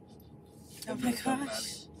Valium. Oh my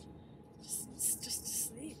gosh. Just to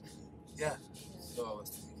sleep. Yeah. So I was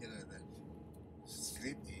thinking that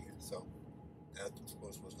sleepy, so that of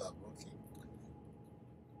course was not working.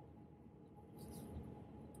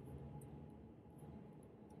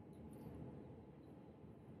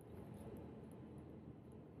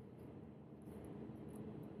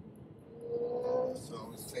 So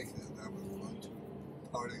I was taking it, I was going to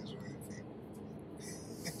parties or anything.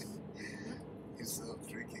 Instead of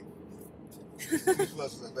drinking. It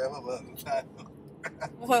wasn't available at the time.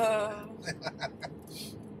 Whoa.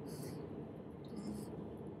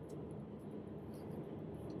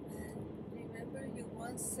 Remember you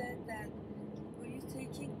once said that, were you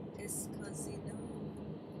taking Escasino?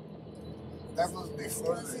 That was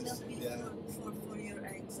before Escasino this. Yeah. for your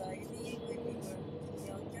anxiety when you were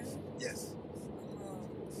younger? Yes.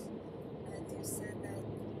 And you said that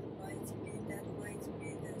might be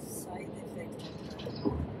the side effect of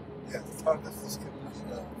that. Yeah, part of this condition.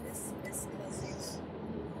 Escasino.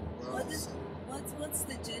 Well, What's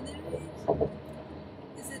the generic?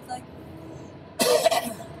 Is it like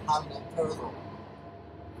haloperidol.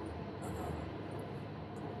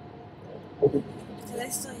 Do they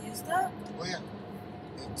still use that? Oh yeah,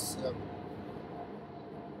 it's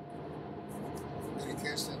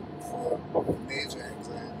medication for major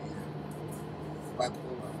anxiety and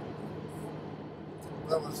bipolar.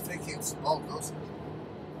 But I was taking small doses.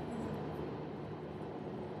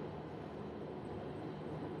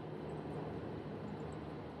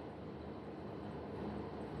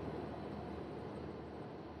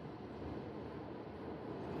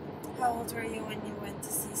 How old were you when you went to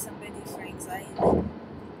see somebody for anxiety?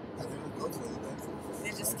 I didn't go to the doctor. They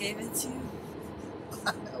just gave it to you?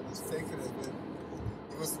 I was taking it, but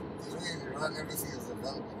it was really not everything is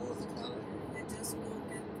available over the counter. they just go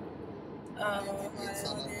get It's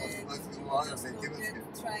on the water, they give it to you.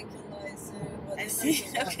 tranquilizer, whatever. I see.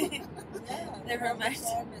 Okay. Yeah, Never from the mind.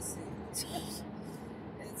 pharmacy.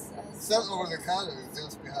 It's not over the counter, it's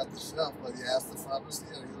just behind the shelf, but you ask the pharmacy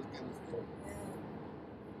and he'll give it to you.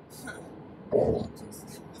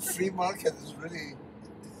 The free market is really,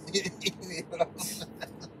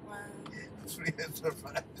 Wow. free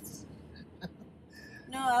enterprise.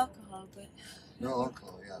 No alcohol, but No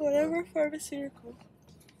alcohol, yeah. whatever pharmaceutical.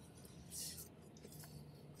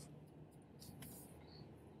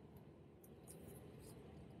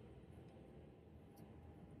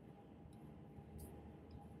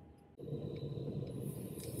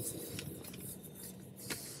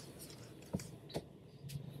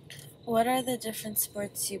 What are the different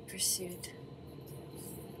sports you pursued?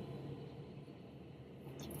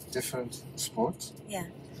 Different sports? Yeah.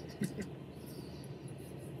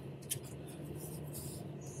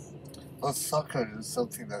 Well, soccer is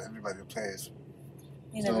something that everybody plays.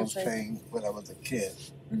 You So I never was played? playing when I was a kid,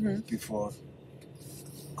 before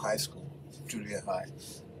high school, junior high.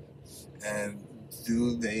 And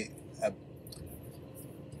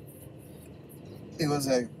it was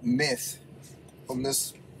a myth, a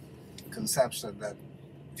misconception that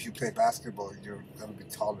if you play basketball, you're going to be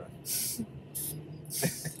taller.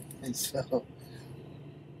 And so,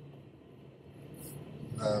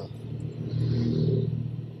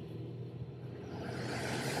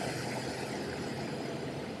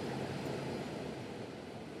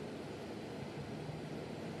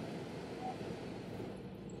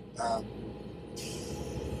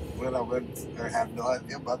 when I had no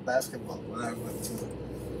idea about basketball. When I went to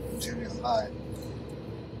junior high,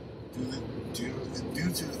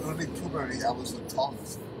 due to early puberty, I was the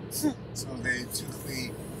tallest. So they took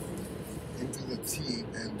me into the team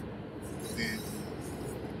and they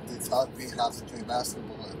taught me how to play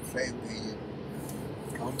basketball and trained me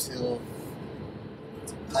until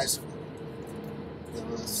high school. There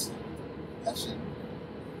was actually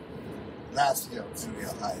last year of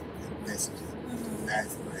junior high, basically,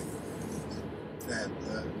 ninth grade. And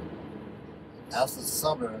after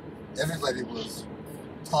summer, everybody was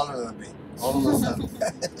taller than me, all of a sudden.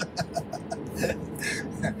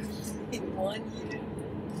 In 1 year.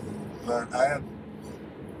 But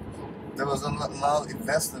there was a lot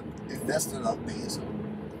invested on me, so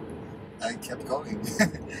I kept going.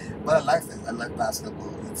 But I liked it. I like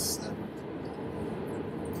basketball. It's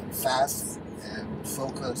fast and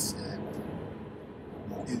focused, and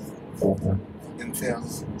it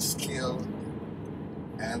entails skill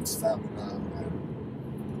and stamina.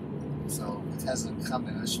 And so it has a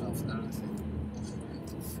combination of everything.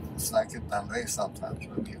 It's like a ballet sometimes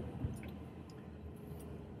when you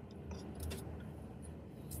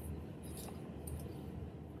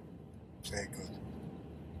play good.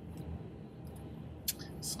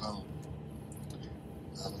 So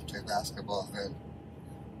I would play basketball, then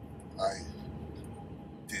I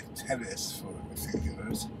did tennis for a few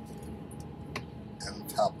years on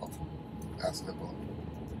top of basketball.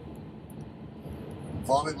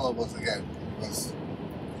 Volleyball was a game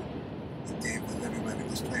that everybody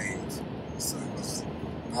was playing, so it was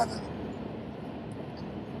not a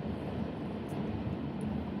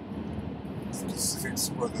specific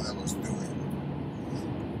sport that I was doing.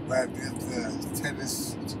 When I did the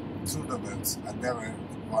tennis tournaments, I never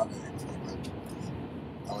won anything,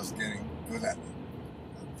 but I was getting good at it at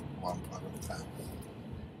one point of time.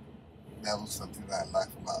 That was something that I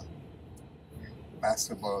liked about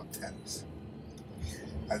basketball and tennis.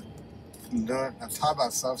 I taught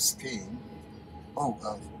myself skiing.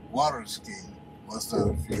 Water skiing was the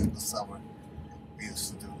other thing in the summer we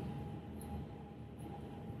used to do.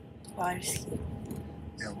 Water skiing.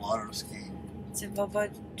 Yeah, water skiing. Did Baba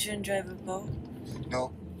June drive a boat?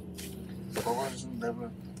 No. Baba June never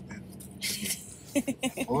did.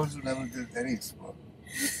 Baba June never did any sport.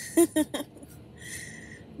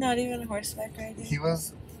 Not even horseback riding? He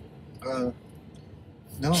was,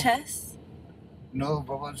 no. Chess? No,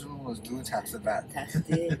 Baba June was doing tax and that.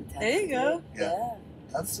 There you go. Yeah.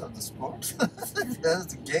 That's not the sport. That's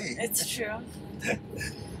the game. It's true.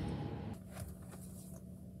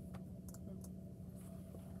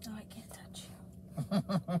 Oh, I can't touch you.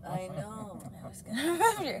 I know. I was gonna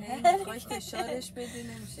rub your head. خواهی فشارش بدی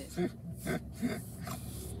نمیشه.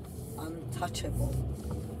 Untouchable.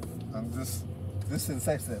 I'm this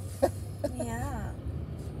insensitive. Yeah.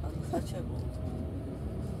 Untouchable.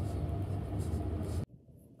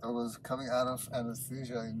 I was coming out of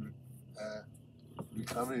anesthesia in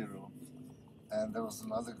recovery room, and there was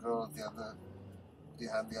another girl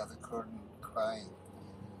behind the other curtain crying.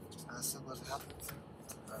 And I said, "What happened to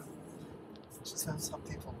her?" She said, "Some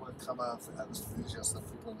people would come out of anesthesia, some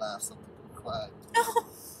people laugh, some people cry."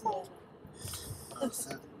 I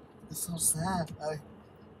said, "It's so sad. I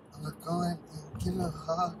would go and give her a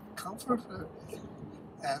hug, comfort her,"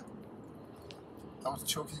 and I was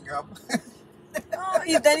choking up.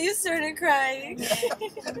 Oh, then you started crying.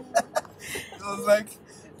 It was like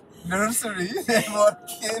nursery, and more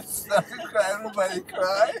kids started crying, everybody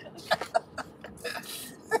cried.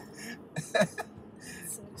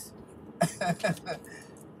 So sweet.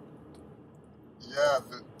 Yeah,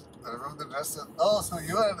 I remember the nurse said, "Oh, so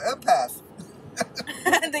you're an empath."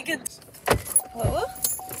 They could. What?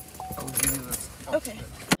 I will give you this. Okay.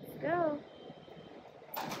 Go.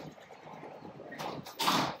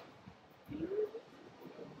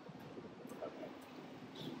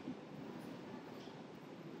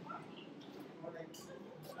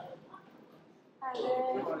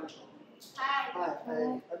 Hi,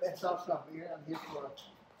 I'm Shah Shahmir. I'm here for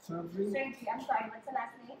surgery. Surgery. I'm sorry. What's the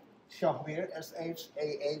last name? Shahmir,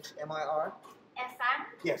 Shahmir. SM?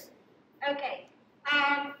 Yes. Okay.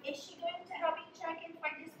 Is she going to help you check in for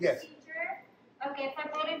this Yes. procedure? Okay, for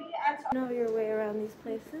both of you, Know your way around these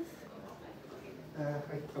places?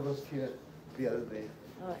 I was here the other day.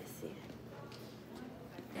 Oh, I see.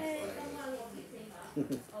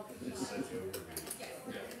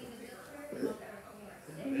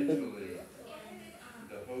 Eventually,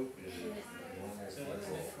 the hope is normal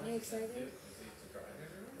level. Are you excited?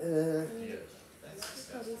 Yes. You've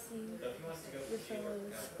probably seen your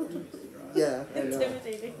fellows. Yeah, I know.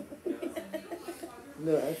 Intimidating.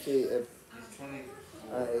 No, actually,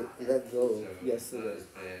 I let go yesterday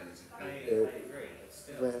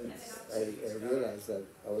when I realized that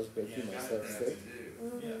I was making myself sick.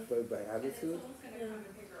 But by attitude,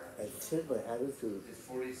 I changed my attitude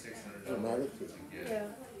dramatically. Yeah.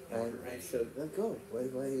 And I said, let go. Why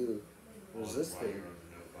are you resisting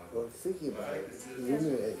or thinking about it,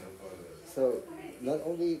 ruminating? So not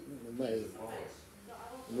only my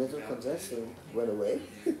mental congestion went away,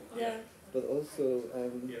 Yeah. but also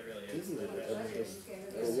I'm easy with it. I'm just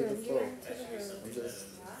over the flow. I'm just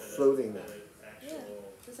floating now. Yeah.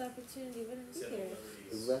 This opportunity wouldn't be here.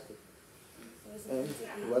 Exactly. It wasn't And meant to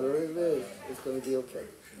be. whatever it is, it's going to be okay.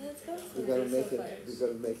 Yeah, it's going to We be gotta so make far. it. We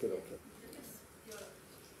gotta make it okay.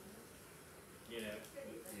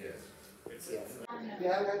 Yes. You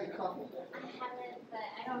have any coffee? I haven't, but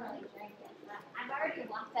I don't really drink it. But I've already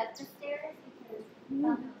walked up the stairs because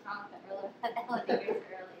something was wrong with the elevators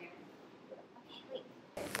earlier. Okay, wait.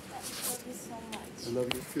 Thank you so much. I love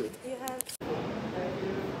you too. You have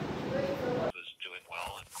Was doing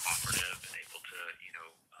well and cooperative and able to,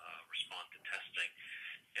 respond to testing.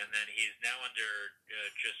 And then he's now under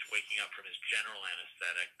just waking up from his general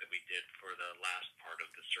anesthetic that we did for the last part of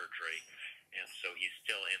the surgery. And so he's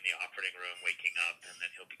still in the operating room waking up, and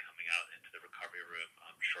then he'll be coming out into the recovery room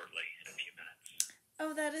shortly in a few minutes.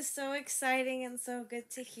 Oh, that is so exciting and so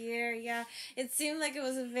good to hear. Yeah, it seemed like it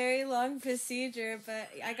was a very long procedure,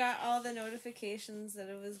 but I got all the notifications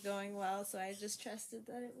that it was going well, so I just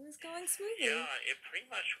trusted that it was going smoothly. Yeah, it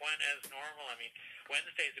pretty much went as normal. I mean,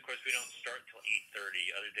 Wednesdays, of course, we don't start till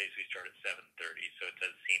 8:30. Other days we start at 7:30, so it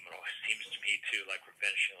does seem, it always seems to me, too, like we're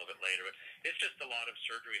finishing a little bit later. But it's just a lot of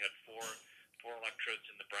surgery. We had four electrodes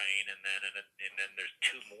in the brain, and then there's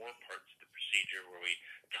two more parts of the procedure where we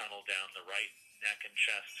tunnel down the right neck and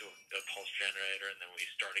chest to a pulse generator, and then we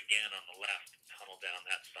start again on the left, tunnel down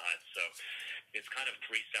that side. So it's kind of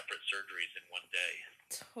three separate surgeries in one day.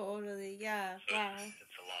 Totally, yeah. So Wow.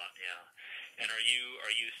 it's a lot, yeah. And are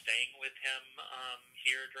you staying with him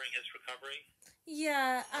here during his recovery?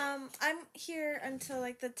 Yeah, I'm here until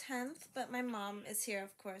like the 10th, but my mom is here,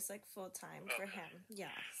 of course, like full time for him.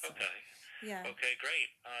 Yeah. So, Okay. yeah. Okay, great.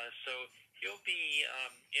 So he'll be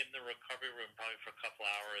in the recovery room probably for a couple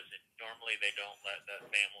hours, and normally they don't let the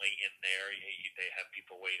family in there. They have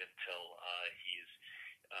people wait until he's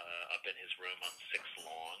up in his room on 6th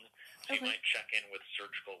Long. So you might check in with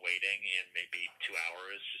surgical waiting in maybe 2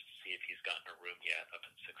 hours just to see if he's gotten a room yet up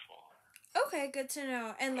in 6th Long. Okay, good to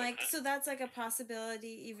know. And like, so that's like a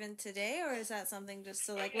possibility even today, or is that something just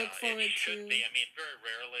to like look forward it should to? be. I mean, very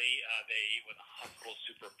rarely when the hospital's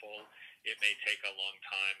super full, it may take a long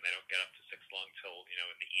time. They don't get up to 6th Long till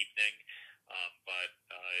in the evening. But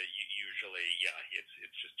usually,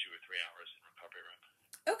 it's just 2 or 3 hours in recovery room.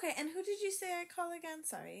 Okay, and who did you say I call again?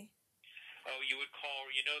 Sorry. Oh, you would call,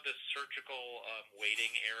 the surgical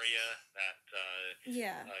waiting area that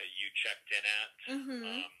you checked in at.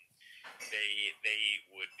 Mm-hmm. They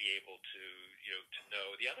would be able to to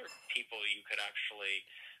know. The other people you could actually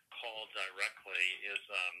call directly is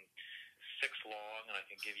 6th Long, and I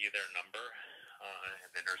can give you their number, and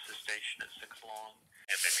the nurses station at 6th Long,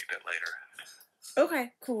 and maybe a bit later.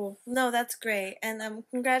 Okay, cool. No, that's great. And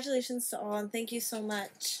congratulations to all, and thank you so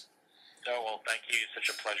much. Oh, well, thank you. It's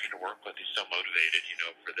such a pleasure to work with. He's so motivated,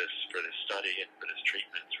 for this study and for this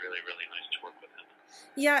treatment. It's really, really nice to work with him.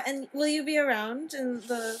 Yeah, and will you be around in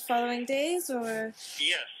the following days, or?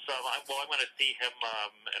 Yes. I'm going to see him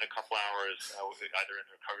in a couple hours, either in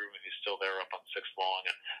the recovery room if he's still there up on 6th Long.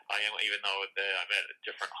 And I am, even though I'm at a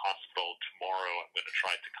different hospital tomorrow, I'm going to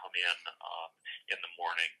try to come in the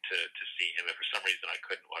morning to see him. If for some reason I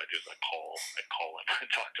couldn't, what I do is I'd call him and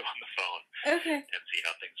talk to him on the phone. Okay. And see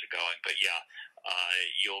how things are going. But yeah,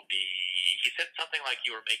 you'll be. He said something like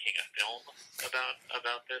you were making a film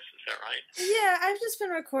about this. Is that right? Yeah, I've just been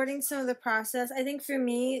recording some of the process. I think for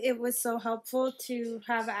me, it was so helpful to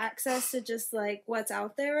have access to just like what's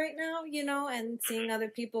out there right now, you know, and seeing other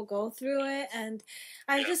people go through it. And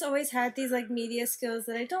I've just always had these like media skills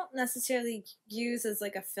that I don't necessarily use as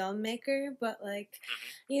like a filmmaker, but like,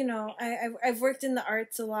 you know, I've worked in the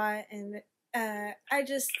arts a lot, and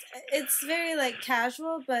it's very like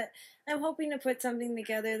casual, but I'm hoping to put something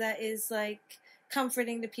together that is like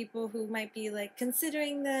comforting to people who might be like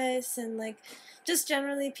considering this, and like just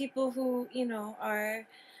generally people who, you know, are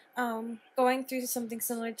going through something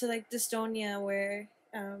similar to like dystonia, where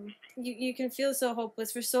you can feel so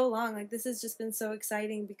hopeless for so long. Like this has just been so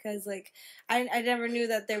exciting because like I never knew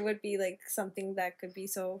that there would be like something that could be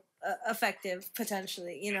so effective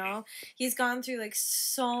potentially, you know. He's gone through like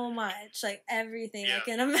so much, like everything I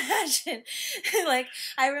can imagine. Like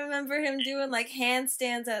I remember him doing like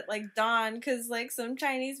handstands at like dawn because like some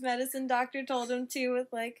Chinese medicine doctor told him to, with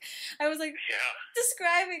like I was like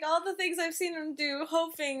describing all the things I've seen him do,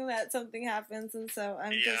 hoping that something happens, and so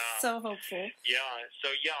I'm just so hopeful.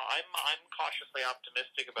 I'm cautiously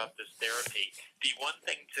optimistic about this therapy. The one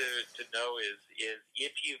thing to know is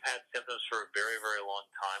if you've had symptoms for a very, very long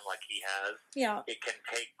time, like he has, it can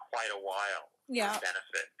take quite a while for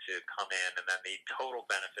benefit to come in, and then the total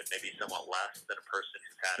benefit may be somewhat less than a person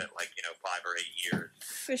who's had it like 5 or 8 years.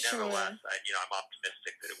 For sure. Nevertheless, I'm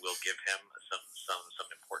optimistic that it will give him some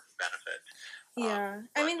important benefit.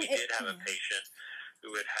 I mean, we did have a patient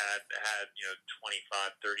who had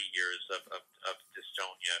 25, 30 years of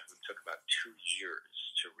dystonia, who took about 2 years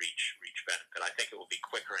to reach benefit. I think it will be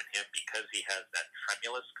quicker in him because he has that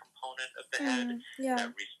tremulous component of the head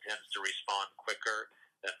that tends to respond quicker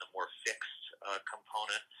than the more fixed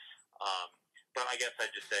component. But I guess I'd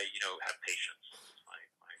just say, have patience. Is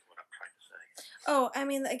what I'm trying to say. Oh, I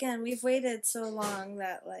mean, again, we've waited so long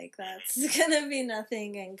that, like, that's gonna be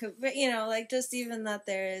nothing, and, like, just even that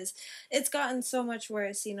it's gotten so much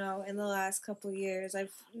worse, in the last couple years.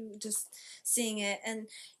 I've just seeing it, and,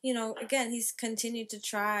 again, he's continued to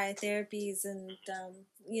try therapies, and,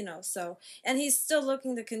 so, and he's still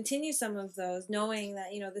looking to continue some of those, knowing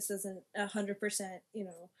that, this isn't 100%,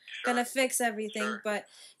 gonna fix everything, but,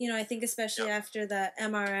 I think especially after the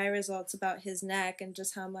MRI results about his neck and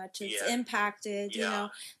just how much it's impacted,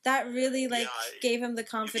 that really gave him the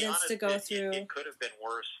confidence to go through. It could have been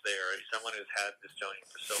worse there. Someone who's had dystonia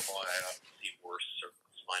for so long, I often see worse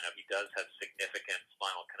cervical spine. He does have significant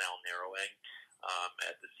spinal canal narrowing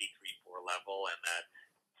at the C3-4 level, and that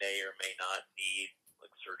may or may not need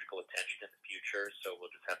surgical attention in the future. So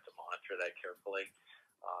we'll just have to monitor that carefully.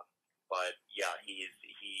 But he's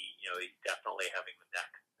definitely having the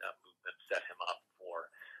neck movement set him up for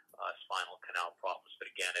spinal canal problems. But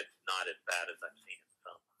again, it's not as bad as I've seen in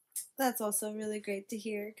some. That's also really great to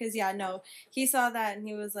hear, because he saw that and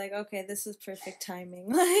he was like, okay, this is perfect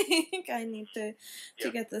timing. Like, I need to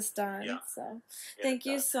get this done. So thank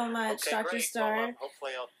you so much, Dr. Starr. Well,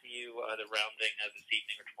 hopefully I'll see you the rounding this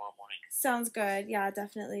evening or tomorrow morning. Sounds good. Yeah,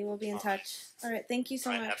 definitely. We'll be in touch. All right. Thank you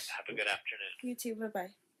so much. Have a good afternoon. You too. Bye-bye.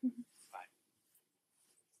 Bye.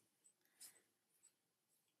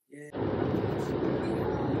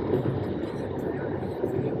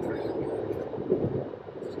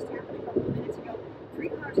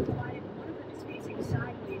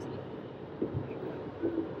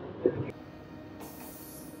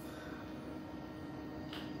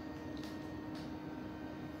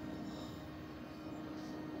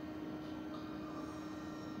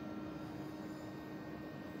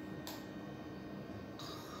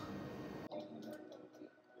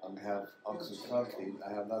 I have oxycodone.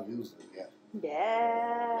 I have not used it yet.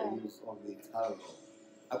 Yeah. I use only Tylenol.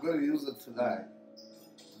 I'm going to use it tonight.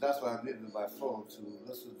 That's why I'm using my phone to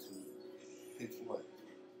listen to Pink Floyd.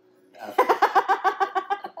 I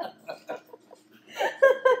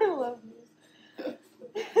love you.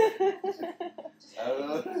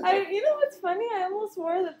 You know what's funny? I almost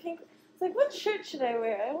wore the pink. It's like, what shirt should I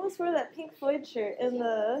wear? I almost wore that Pink Floyd shirt in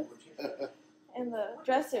the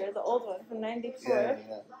dresser, the old one from '94. Yeah.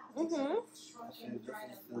 Mm-hmm.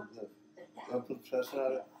 Don't put pressure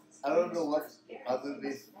on it. I don't know what's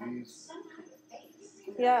underneath these.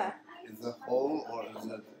 Yeah. Is it a hole or is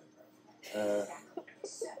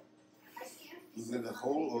it a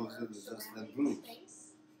hole or is it just a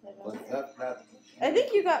bruise? But that. I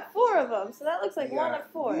think you got 4 of them, so that looks like 1 of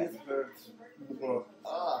 4. These hurts more.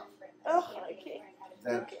 Oh, okay.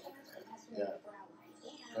 That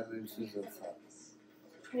reduces the fat.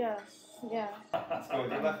 Yeah. Let's go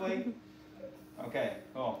with your left leg. Okay,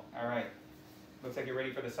 cool. All right. Looks like you're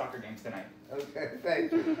ready for the soccer games tonight. Okay,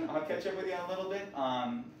 thank you. I'll catch up with you in a little bit.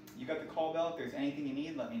 You got the call bell. If there's anything you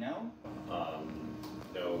need, let me know.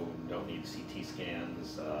 No, don't need CT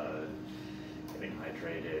scans. Getting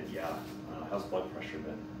hydrated. Yeah. How's blood pressure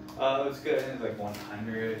been? It's good. It was like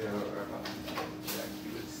 100 or check. He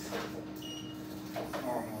was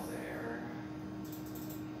normal there.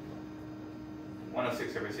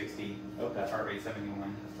 106/60. Okay. Heart rate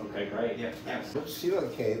 71. Okay, great. Yeah. Yeah. When Shiva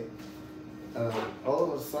came,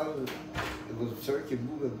 all of a sudden it was a jerky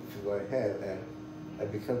movement to my head and I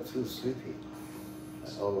become too sleepy.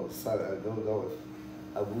 All of a sudden, I don't know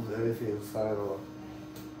if I moved anything inside or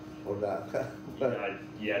not.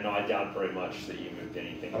 No, I doubt very much that you moved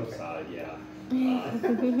anything inside, yeah.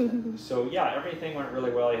 So yeah, everything went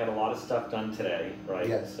really well. You had a lot of stuff done today, right?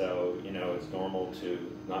 Yes. So, you know, it's normal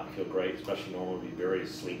to not feel great, especially normal to be very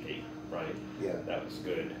sleepy, right? Yeah. That was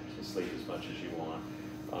good, to sleep as much as you want.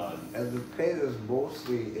 And the pain is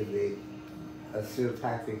mostly in the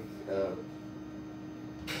syntactic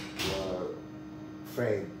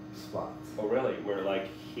frame spot. Oh really? We're like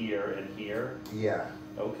here and here? Yeah.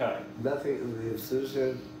 Okay. Nothing in the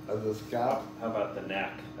incision of the scalp. How about the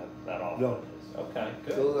neck? That often No. is. Okay,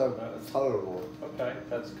 good. Those are tolerable. Okay,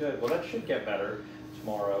 that's good. Well, that should get better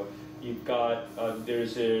tomorrow. You've got,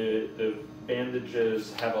 the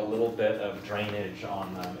bandages have a little bit of drainage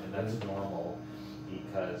on them, and that's normal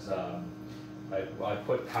because I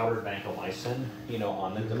put powdered vancomycin,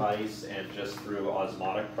 on the device, and just through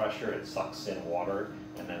osmotic pressure, it sucks in water,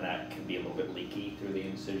 and then that can be a little bit leaky through the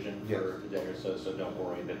incision for a day or so. So don't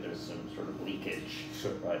worry that there's some sort of leakage.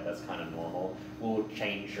 Sure. Right, that's kind of normal. We'll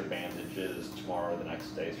change your bandages tomorrow, or the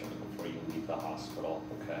next day, certainly before you leave the hospital.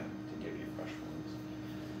 Okay, to give you fresh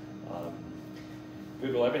ones.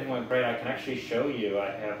 Good. Well, everything went great. I can actually show you.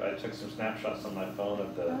 I took some snapshots on my phone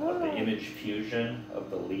of the image fusion of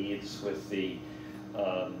the leads with the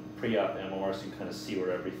pre-op MR, so you can kind of see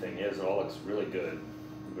where everything is. It all looks really good.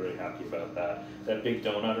 I'm very happy about that. That big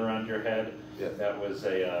donut around your head, that was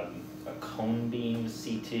a cone beam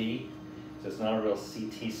CT. So it's not a real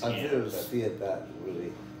CT scan. I didn't see it that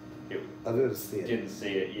really. I didn't see it. Didn't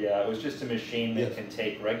see it. Yeah, it was just a machine that can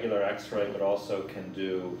take regular X-ray, but also can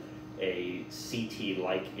do a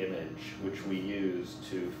CT-like image, which we use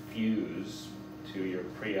to fuse to your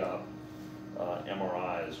pre-op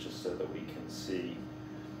MRIs, just so that we can see.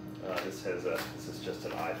 This is just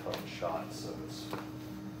an iPhone shot, so it's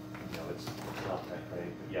not that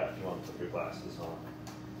great. But yeah, if you want to put your glasses on.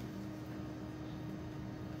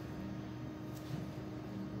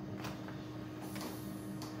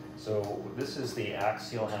 So this is the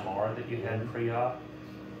axial MR that you had pre-op,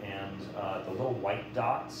 and the little white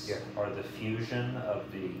dots are the fusion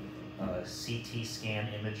of the CT scan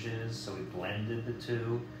images. So we blended the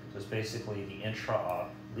two. So it's basically the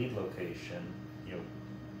intra-op lead location,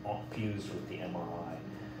 fused with the MRI.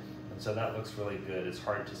 And so that looks really good. It's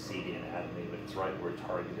hard to see the anatomy, but it's right where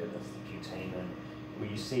targeted. That's the putamen. Well,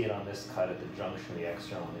 you see it on this cut at the junction of the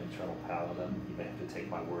external and internal pallidum. You may have to take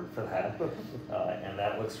my word for that. And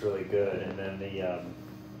that looks really good. And then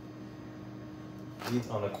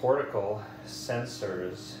on the cortical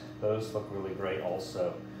sensors, those look really great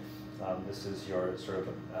also. This is your sort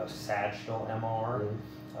of sagittal MR,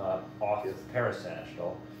 off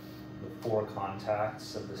parasagittal, the 4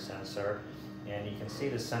 contacts of the sensor. And you can see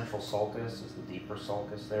the central sulcus is the deeper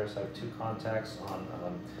sulcus there. So I have 2 contacts on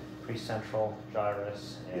precentral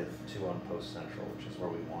gyrus and 2 on postcentral, which is where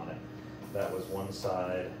we want it. That was one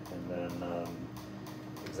side, and then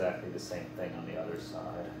exactly the same thing on the other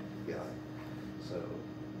side. Yeah. So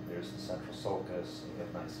there's the central sulcus, and you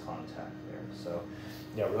have nice contact there. So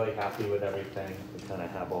yeah, really happy with everything. We kind of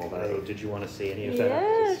have all that. Oh, did you want to see any of that?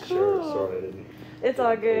 Yeah, cool. Sure, sorry I didn't. It's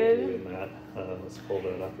all good. Let's pull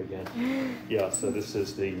that up again. Yeah, so this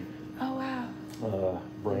is the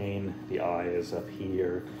brain, the eye is up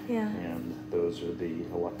here, and those are the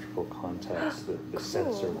electrical contacts, the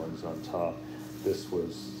sensor ones on top. This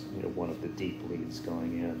was one of the deep leads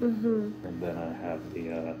going in, and then I have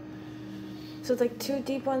the so it's like 2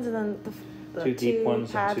 deep ones and then the 2 deep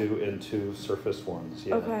ones and two surface ones.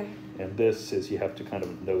 Yeah. Okay. And this is, you have to kind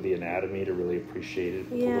of know the anatomy to really appreciate it.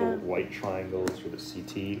 The little white triangles are the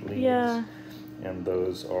CT leads. Yeah. And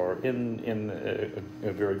those are in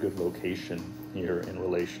a very good location here in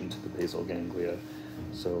relation to the basal ganglia.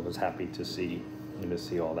 So I was happy to see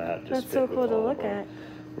all that. Just That's so cool to look at.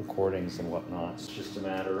 Recordings and whatnot. It's just a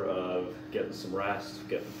matter of getting some rest,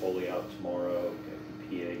 getting fully out tomorrow,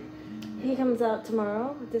 getting peeing. He comes out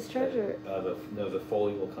tomorrow with discharge, or? The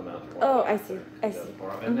Foley will come out tomorrow. Oh, I see.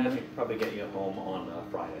 Tomorrow. And then I think probably get you home on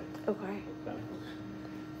Friday. Okay.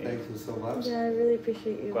 Thank you so much. Yeah, I really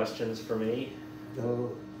appreciate you. Questions for me?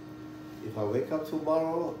 So if I wake up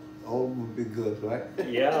tomorrow, all will be good, right?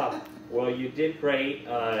 Yeah. Well, you did great.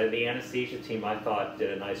 The anesthesia team, I thought,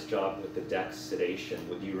 did a nice job with the DEX sedation.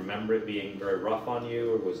 Would you remember it being very rough on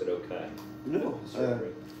you, or was it okay? No,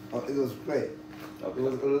 it was great. Okay. It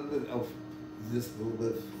was a little bit of this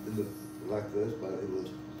movement like this, but it was,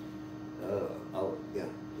 yeah.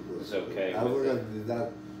 It was okay. I was did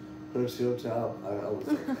that hurt your job. I was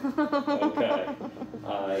okay.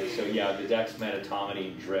 Okay. So yeah, the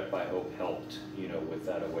dexmedetomidine drip, I hope, helped, you know, with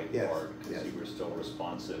that awake part, because you were still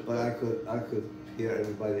responsive. But I could hear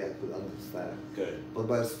everybody. I could understand. Good. But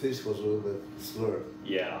my speech was a little bit slurred.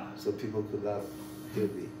 Yeah. So people could not hear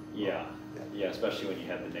me. Yeah. Yeah, especially when you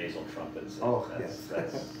have the nasal trumpets. Oh, That's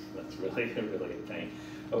really a pain.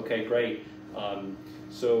 Okay, great.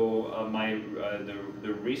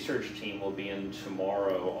 The research team will be in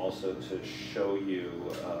tomorrow also to show you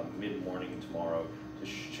mid-morning tomorrow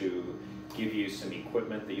to give you some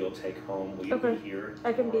equipment that you'll take home. Will you be here?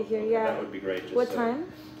 I can be here. Yeah. That would be great. Just what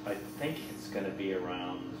time? I think it's going to be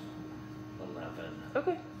around 11.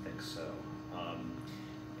 Okay. I think so.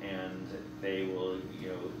 And they will, you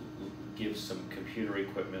know, give some computer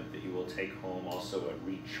equipment that you will take home, also a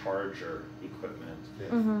recharger equipment,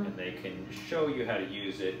 and they can show you how to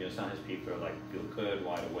use it. You know, sometimes people are like, feel good,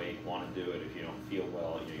 wide awake, want to do it. If you don't feel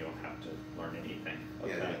well, you don't have to learn anything.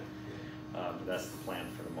 Okay, that's the plan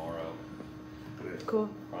for tomorrow. Cool.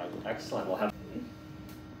 All right, excellent. We'll have.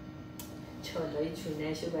 چالای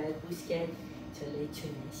چونه‌شو باید بوس کرد. چالای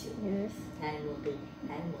چونه‌شو. Yes. هر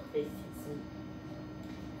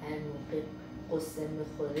موقع قصه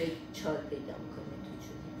میخوره چال پیدا میکنه تو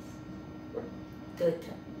چونه‌ش.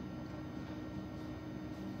 دوتا.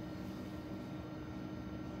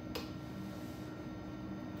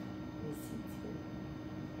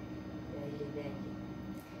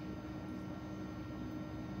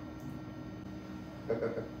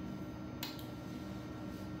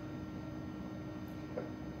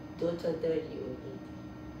 دوتا داری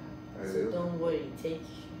already. So don't worry, take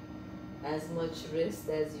as much rest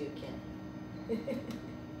as you can.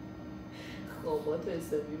 خواباتو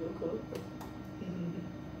حسابی بکن.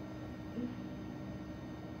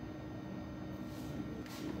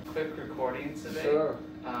 Quick recording today. Sure.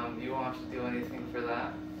 You won't have to do anything for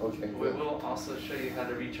that. Okay. We will also show you how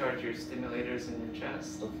to recharge your stimulators in your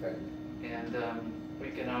chest. Okay. And we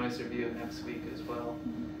can always review next week as well.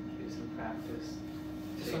 Do some practice.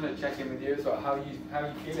 Just want to check in with you as well. How are you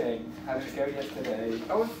feeling? How did it go yesterday?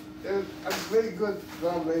 I'm really good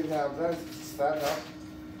when I'm laying down. Then I stand up,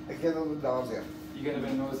 I get a little nausea. You get a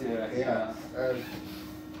bit of nausea? Yeah.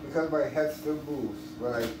 Because my head still moves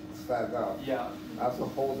when I stand up. Yeah. I have to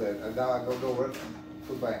hold it, and now I don't know where to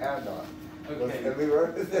put my hand on. Okay.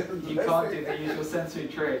 Everywhere. You can't do the usual sensory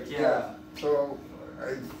trick, yeah. So I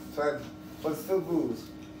tried, but it still moves,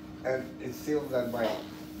 and it feels that my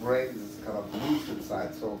brain is kind of loose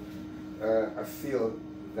inside. So I feel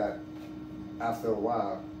that after a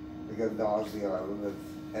while, I get nausea, a little bit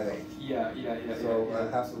headache. Yeah. So I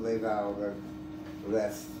have to lay down and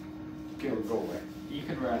rest. Good. Go away. You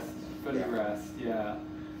can rest, fully rest, yeah.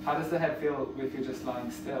 How does the head feel if you're just lying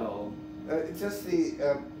still? It's just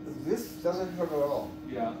this doesn't hurt at all.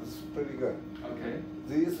 Yeah. It's pretty good. Okay.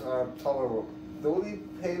 These are tolerable. The only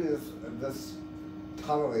pain is this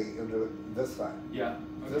tunneling in this side. Yeah.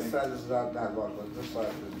 Okay. This side is not that much, but this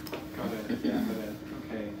side is. Got it. Yeah. Got it.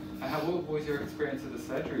 Okay. And what was your experience of the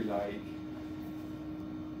surgery like?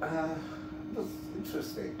 It was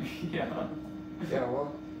interesting. Yeah. Yeah. Well,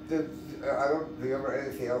 I don't remember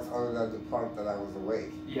anything else other than the part that I was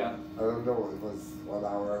awake. Yeah. I don't know. It was 1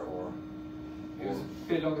 hour or. It was a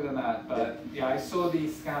bit longer than that, but yeah, I saw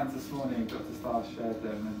these scans this morning. Dr. Starr shared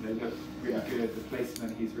them, and they look really good. The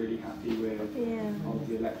placement he's really happy with. All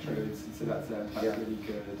the electrodes, and so that's really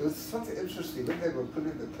good. It was something interesting when they were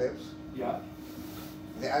putting the clips. Yeah.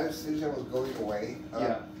 The anesthesia was going away.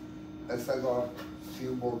 I said, well, a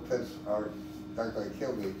few more clips are not going to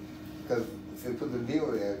kill me, because if they put the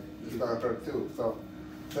needle in, it's going to hurt too. So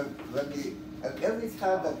and every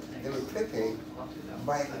time that they were clipping,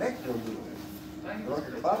 my neck was moving.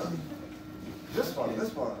 This one.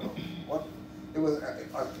 What? It was.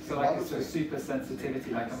 So like it's a super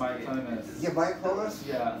sensitivity, like a myoclonus. Yeah, myoclonus.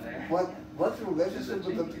 Yeah. What's the relationship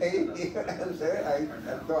with the pain here and there? I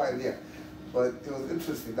have no idea. But it was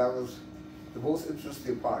interesting. That was the most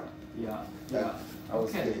interesting part. Yeah. I was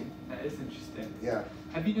okay. getting. That is interesting. Yeah.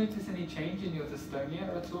 Have you noticed any change in your dystonia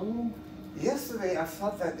at all? Yesterday I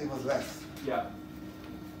thought that it was less. Yeah.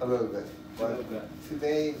 A little bit. A little bit.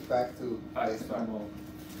 Today it's back to normal.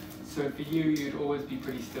 So for you, you'd always be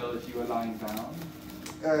pretty still if you were lying down?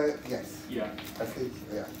 Yes. Yeah. I think,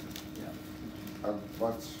 yeah. I'm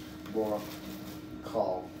much more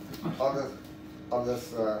calm. On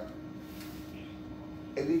this,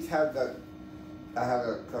 anytime that I have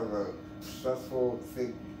a kind of a stressful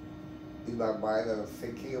thing in my mind that I'm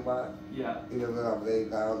thinking about, even when I'm laying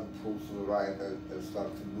down, pull to the right and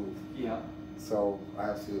start to move. Yeah. So I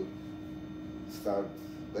have to start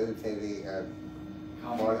meditating and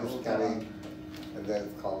Calming body it all scanning, down. and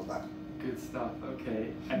then calm down. Good stuff.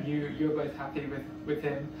 Okay. And you're both happy with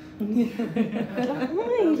him? Yeah,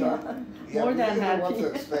 More we than didn't know what happy. to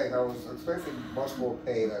expect. I was expecting much more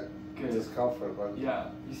pain and Good. discomfort, but Yeah.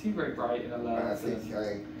 You seem very bright and alert. I think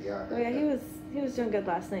Oh yeah, he was doing good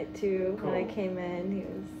last night too. When I came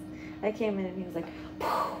in, I came in and he was like,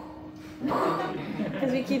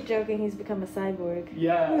 because we keep joking he's become a cyborg.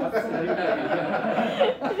 Yeah, absolutely.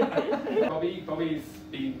 Bobby's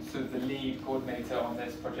been sort of the lead coordinator on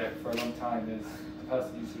this project for a long time. Is the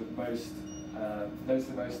person who sort of knows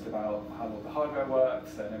the most about how all the hardware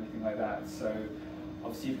works and everything like that. So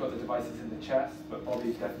obviously you've got the devices in the chest, but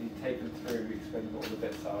Bobby's definitely taken through explaining what all the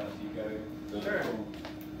bits are as you go. Sure.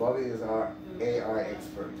 Bobby is our AI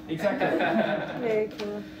expert. Exactly. Very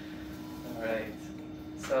cool. All right.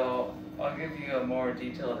 So I'll give you a more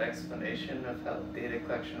detailed explanation of how data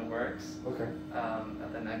collection works. Okay.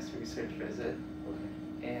 At the next research visit. Okay.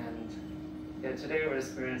 And yeah, today we're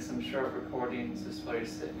just doing some short recordings just while you're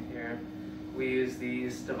sitting here. We use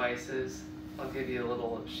these devices. I'll give you a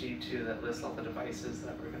little sheet too that lists all the devices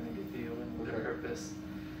that we're going to give you and their purpose.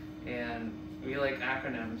 And we like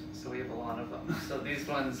acronyms, so we have a lot of them. So these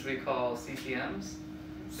ones we call CTMs.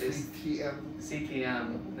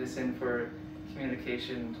 CTM. They stand for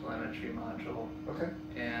Communication Telemetry Module. Okay.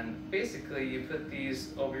 And basically you put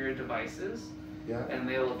these over your devices, yeah, and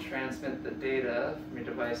they will transmit the data from your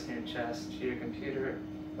device in your chest to your computer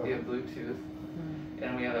via Bluetooth.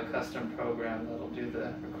 And we have a custom program that'll do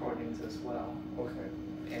the recordings as well. Okay.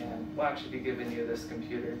 And we'll actually be giving you this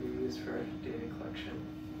computer to use for data collection.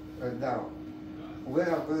 Now, when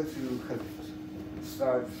I'm going to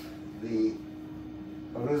start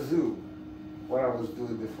resume what I was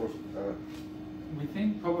doing before. We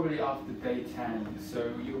think probably after day 10.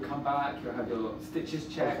 So you'll come back, you'll have your stitches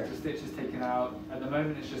checked, your stitches taken out. At the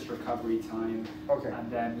moment it's just recovery time. Okay.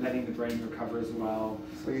 And then letting the brain recover as well.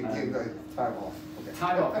 So you give the time off. Okay.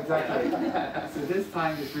 Time off, exactly. So this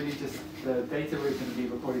time is really just the data we're going to be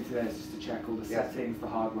recording today is just to check all the settings, the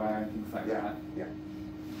hardware and things like that. Yeah.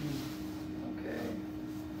 Okay.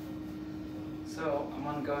 So I'm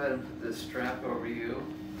going to go ahead and put this strap over you.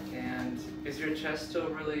 And is your chest still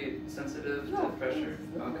really sensitive to pressure?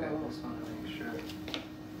 Okay, I just want to make sure.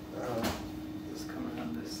 Just coming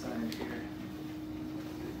on this side here.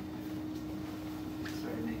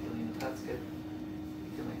 Sorry, Nicolina, that's good.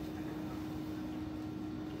 You can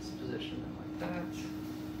just position it like that.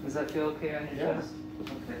 Does that feel okay on your chest?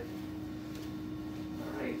 Okay.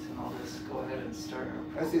 Alright, and I'll just go ahead and start our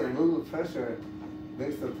program. I see a little pressure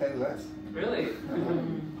makes the pain less. Really?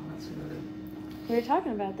 That's good. We were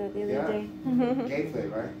talking about that the other day. Gateway,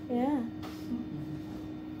 right? Yeah.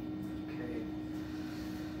 Okay.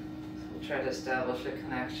 So we'll try to establish a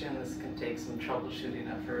connection. This can take some troubleshooting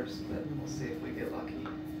at first, but we'll see if we get lucky.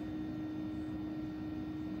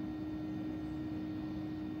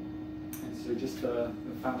 And so just the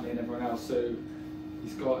family and everyone else. So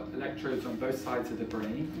he's got electrodes on both sides of the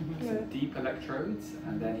brain, some deep electrodes,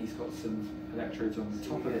 and then he's got some electrodes on the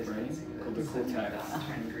top of the brain called the cortex.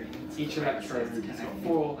 Each electrode has got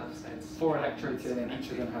four electrodes in, and each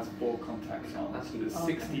of them has 4 contacts on. So there's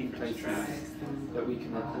 16 places that we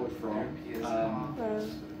can record from.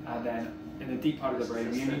 And then in the deep part of the brain,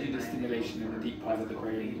 we only do the stimulation in the deep part of the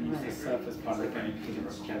brain. We use the surface part of the brain for the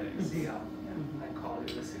recordings.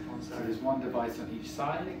 So there's one device on each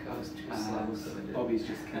side, and Bobby's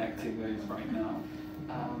just connecting those right now.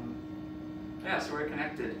 Yeah, so we're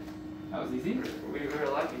connected. That was easy. We were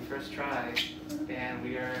lucky, first try, and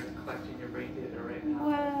we are collecting your brain data right now.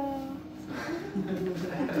 Wow.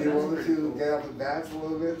 Do you want me to get up and dance a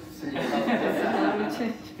little bit?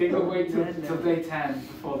 Think we'll wait till day 10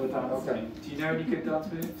 before the dancing. Okay. Do you know any good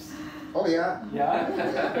dance moves? Oh yeah. Yeah?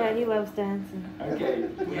 Yeah, he loves dancing. Okay,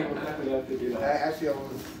 we'll definitely have to do that. Actually, I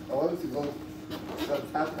wanted to go some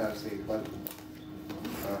tap dancing, but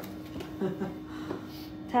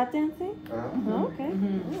Tap dancing? Oh, okay.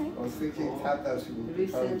 I was thinking tap dancing would be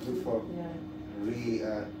probably good for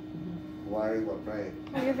rewiring my brain.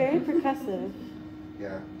 Oh, you're very percussive.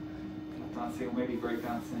 Yeah. Dancing or maybe break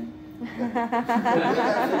dancing. Just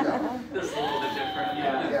a little bit different.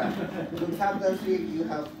 Yeah. So tap dancing, you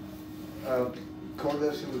have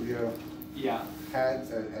coordination with your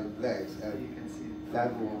hands and legs, and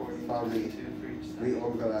that will probably each side. We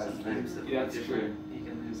organize Sometimes things. Yeah, that's true. You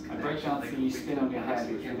can lose I connection. break dancing, you spin on your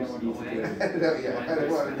head, which we don't want you to do. No, yeah, I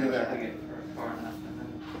don't want to do that. For far enough, and then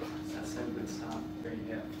that's a good stop. There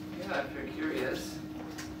you go. Yeah, if you're curious,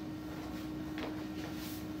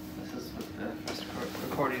 this is what the first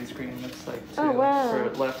recording screen looks like too. Oh, wow. For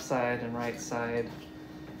left side and right side,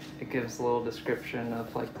 it gives a little description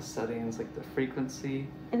of like the settings, like the frequency,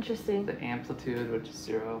 Interesting. the amplitude, which is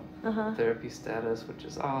 0, Uh-huh. therapy status, which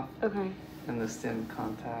is off, Okay. and the stim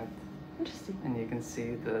contact. Interesting. And you can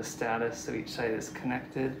see the status, so each side is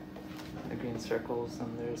connected, the green circles,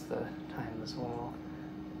 and there's the time as well.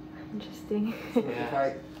 Interesting. So if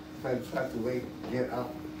I try to get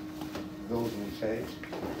up, those will change.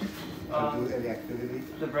 To do any activity.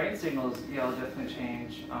 The brain signals, yeah, will definitely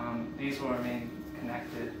change. These will remain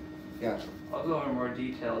connected. Yeah. I'll go over more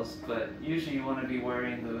details, but usually you want to be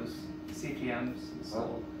wearing those CPMs,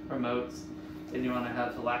 so remotes, and you want to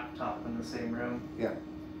have the laptop in the same room. Yeah.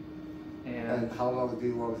 And how long do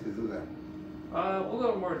you want to do that? We'll go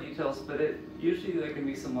over more details, but usually there can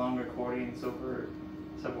be some long recordings over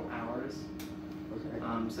several hours. Okay.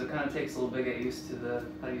 So it kind of takes a little bit to get used to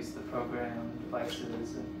how to use the program,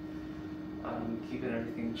 devices, and keeping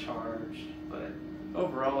everything charged. But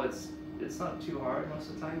overall, it's not too hard most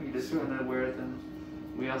of the time. You just want to wear them.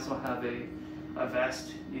 We also have a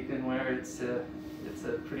vest you can wear. It's a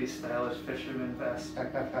pretty stylish fisherman vest,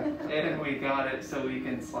 and we got it so we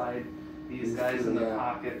can slide these guys in the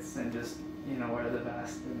pockets and just wear the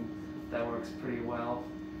vest, and that works pretty well.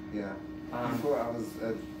 Yeah. Before I was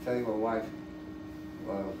telling my wife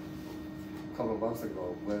a couple of months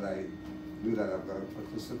ago when I knew that I'm going to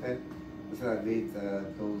participate, I said I made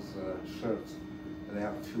those shirts and they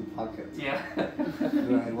have 2 pockets. Yeah.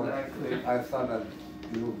 Exactly. I thought that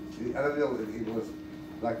I don't know it was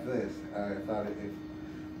like this. I thought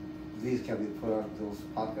if these can be put on those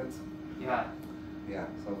pockets. Yeah. Yeah.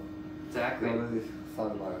 So. Exactly. I already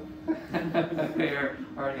thought about it. They're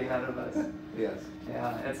already ahead of us. Yes.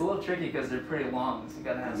 Yeah, it's a little tricky because they're pretty long, so you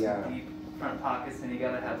gotta have some deep front pockets, and you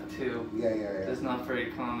gotta have 2. Yeah. It's not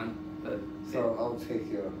very common, but. So I'll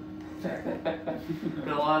take your. In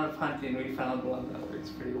a lot of hunting, we found one that works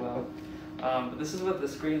pretty well. But this is what the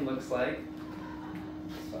screen looks like.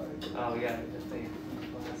 Sorry. Oh yeah, thank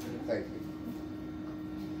you.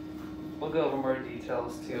 We'll go over more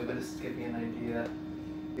details too, but just to give you an idea.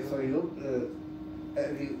 So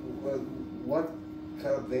what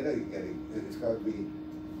kind of data are you getting? It's going to be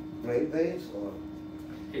brain-based or?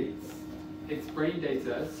 It's brain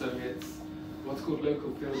data, so it's what's called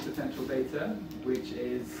local field potential data, which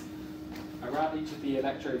is around each of the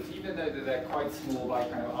electrodes, even though they're quite small by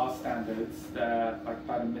kind of our standards, they're like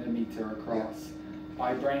about 1 millimeter across. Yeah.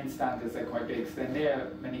 By brain standards, they're quite big, so they're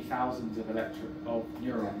near many thousands of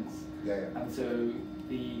neurons. Yeah. And so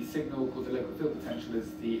the signal called the local field potential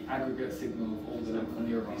is the aggregate signal of all the local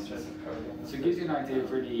neurons. So it gives you an idea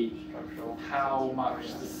of really how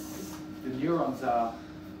much the neurons are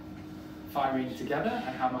firing together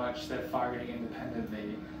and how much they're firing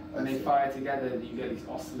independently. When they fire together, you get these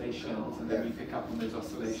oscillations, and then we pick up on those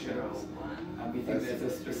oscillations. And we think there's a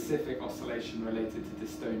specific oscillation related to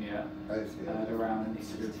dystonia at around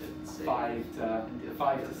sort of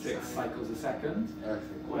 5 to 6 cycles a second,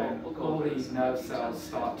 when all these nerve cells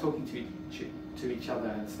start talking to each other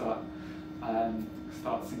and start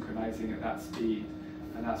synchronizing at that speed.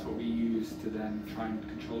 And that's what we use to then try and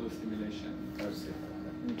control the stimulation.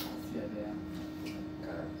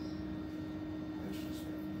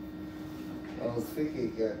 I was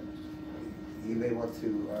thinking you may want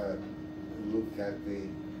to look at the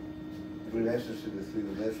relationship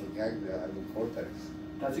between the basal ganglia and the cortex.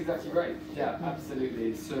 That's exactly right. Yeah,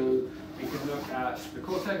 absolutely. So we can look at the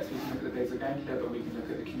cortex, we can look at the basal ganglia, but we can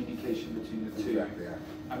look at the communication between the two. Exactly, yeah.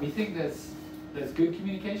 And we think there's good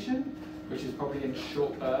communication, which is probably in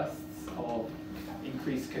short bursts of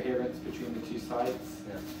increased coherence between the 2 sites.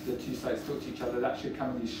 Yeah. The 2 sites talk to each other. That should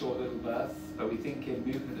come in these short little bursts. But we think in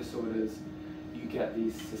movement disorders, you get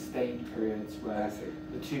these sustained periods where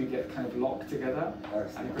the 2 get kind of locked together,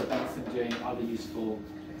 and it prevents them doing other useful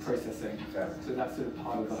processing. So that's sort of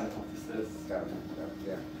part of the hypothesis.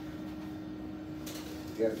 Yeah.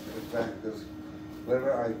 Yes, in fact,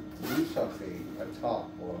 whenever I do something, I talk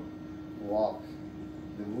or walk,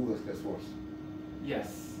 the movement gets worse.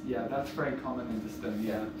 Yes. Yeah, that's very common in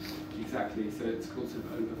dystonia. Exactly. So it's called sort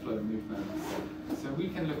of overflow movements. So we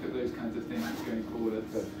can look at those kinds of things going forward.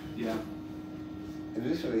 Yeah.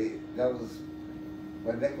 Initially, that was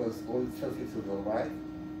my neck was only tilted to the right,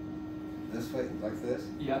 this way, like this.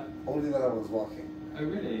 Yeah. Only when I was walking. Oh,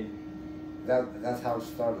 really? That's how it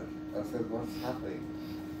started. I said, what's happening?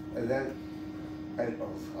 And then I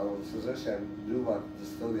was a physician, knew about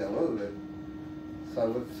dystonia a little bit, so I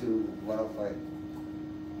went to one of my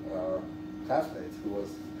classmates who was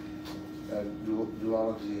a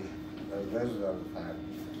neurology resident at the time,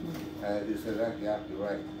 and he said, yeah, you're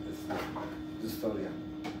right, it's dystonia.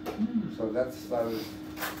 So that started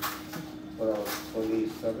when I was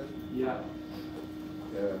 27. Yeah.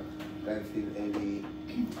 1980.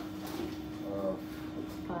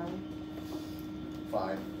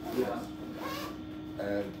 Five. Yeah.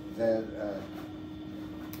 And then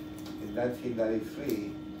in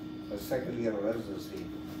 1993, a second year of residency,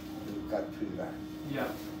 we got pretty bad. Yeah.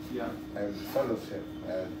 Yeah. And fellowship,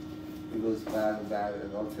 and it was bad and bad,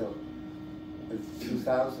 and until in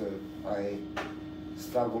 2000, I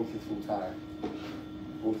stopped working full time,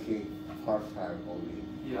 working part time only.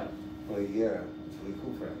 Yeah. For a year to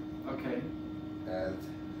recuperate. Okay. And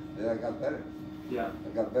then I got better. Yeah. I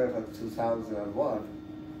got better from 2001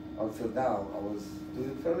 until now. I was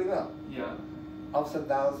doing fairly well. Yeah. Ups and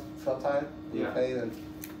downs sometimes, with Yeah. pain,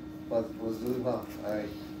 but was doing well.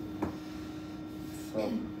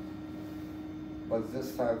 But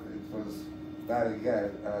this time it was bad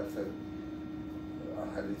again, and I said, I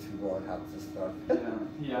need to go and have to start.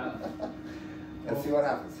 Yeah. And see what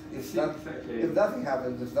happens. If nothing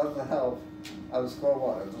happens, if nothing helps, I will score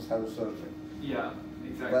one and just have a surgery. Yeah,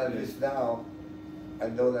 exactly. But at least now, I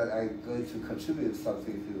know that I'm going to contribute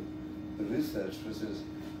something to the research, which is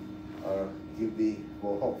give me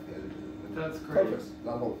more hope. That's great. Purpose,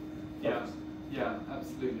 not hope. Yeah, yeah,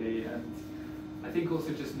 absolutely. And I think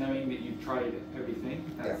also just knowing that you've tried everything,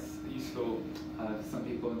 that's useful for some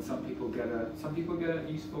people, and some people get a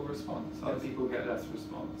useful response, other people get less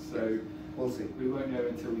response. So we'll see. We won't know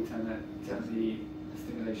until we turn the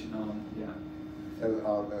stimulation on. Yeah.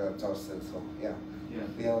 On Johnson, so yeah. Yeah.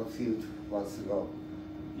 We have a few months to go.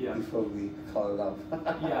 Yeah. Before we call it up.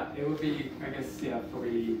 Yeah, it will be, I guess,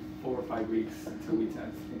 probably 4 or 5 weeks until we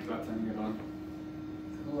think about turning it on.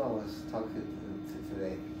 Who I was talking to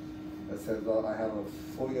today, I said, well, I have a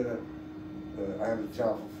 4-year, I have a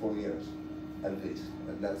job for 4 years at least,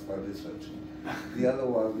 and that's my research. The other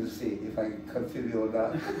one, we'll see if I can continue or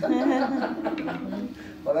not.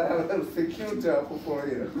 But I have a secure job for 4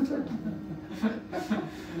 years.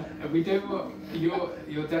 We do.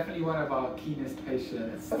 You're definitely one of our keenest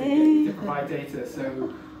patients to provide data.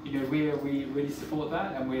 So we really support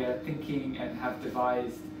that, and we are thinking and have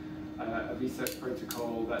devised a research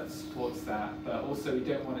protocol that supports that. But also, we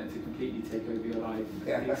don't want it to completely take over your life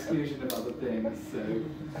at the exclusion of other things. So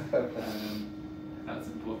that's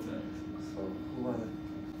important. So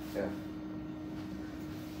yeah.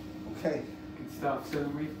 Okay. Good stuff. So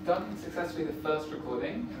we've done successfully the first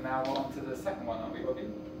recording, and now we're on to the second one, aren't we, Bobby?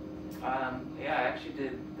 Yeah, I actually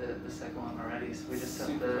did the second one already, so we just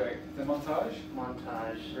have the montage?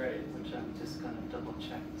 Montage, great. Which I'm just going to double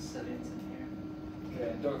check the settings in here. Okay,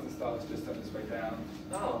 and Dr. Star's just on his way down.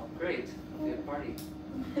 Oh, great. It'll be a party.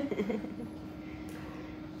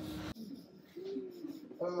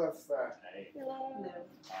 Hello, sir. Hey. Hello.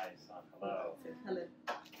 Hi, son. Hello. Hello.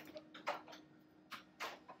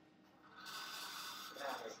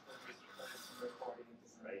 Some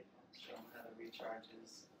recordings, right? Show him how to recharge his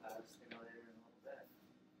stimulator in a little bit.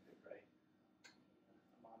 Right.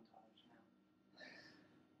 A montage now.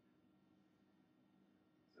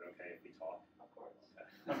 Is it okay if we talk? Of course.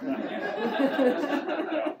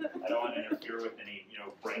 I don't want to interfere with any,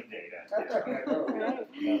 brain data. So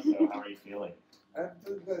how are you feeling? I'm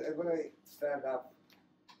doing good. And when I stand up,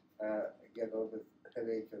 I get a little bit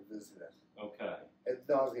headache and dizziness. Okay. It's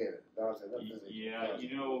nausea, not dizzy. Yeah,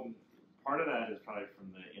 part of that is probably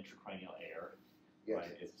from the intracranial air,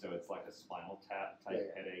 right? So it's like a spinal tap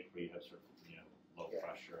type headache where you have sort of, low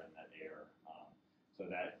pressure in that air. So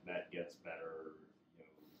that gets better,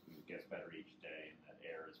 gets better each day, and that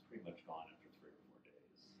air is pretty much gone after 3 or 4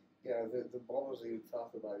 days. Yeah, the bubbles that you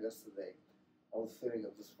talked about yesterday, I was feeling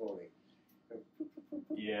it this morning.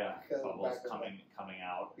 Yeah, bubbles coming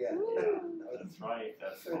out. Yeah, that's right.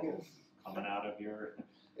 That's bubbles coming out of your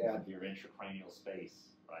intracranial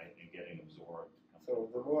space, right, and getting absorbed. So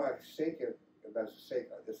the more I shake it, and that's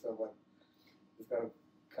shake, it's not it's gonna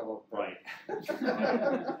come up. Right.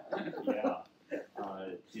 Yeah.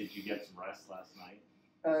 Did you get some rest last night?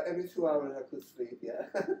 Every 2 hours I could sleep. Yeah.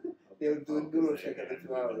 They were doing neurocheck every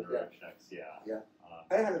 2 hours. Yeah.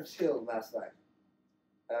 I had a chill last night.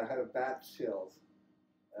 I had a bad chills.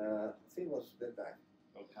 I think it was midnight.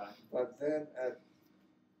 Okay. But then,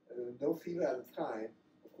 no fever at the time,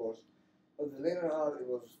 of course. But later on, it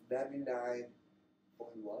was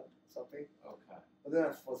 99.1 something. Okay. But then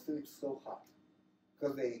I was feeling so hot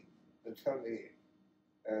because they turned the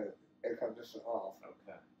air conditioner off.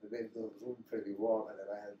 Okay. It made the room pretty warm, and then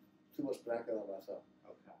I had too much blanket on myself.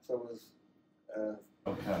 Okay. So it was.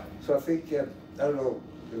 Okay. So I think I don't know.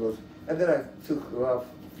 It was, and then I took a lot of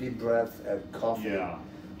deep breaths and coffee. Yeah.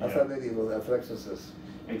 I thought maybe it was athleticism.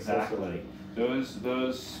 Exactly.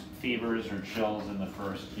 Those fevers or chills in the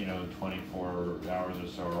first 24 hours or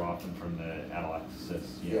so are often from the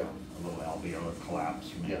atelectasis, you know, a little alveolar collapse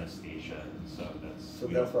from anesthesia, and so that's. So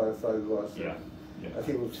that's what I thought it was. Yeah. I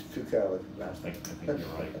think it was too calorie. I think you're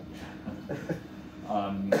right.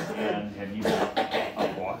 And have you been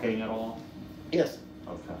up walking at all? Yes.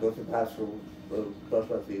 Okay. Go to the bathroom, brush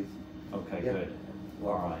my teeth. Okay, good.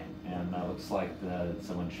 All right, and that looks like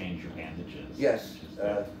someone changed your bandages. Yes,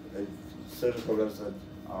 surgical resident.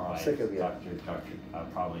 All right, Second, Doctor,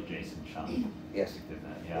 probably Jason Chung. Yes. Did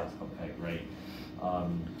that, yeah, okay, great.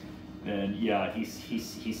 And yeah, he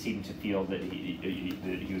seemed to feel that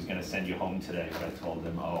he was going to send you home today, but I told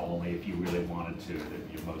him, only if you really wanted to,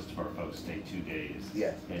 that most of our folks stay 2 days.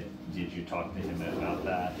 Yes. And did you talk to him about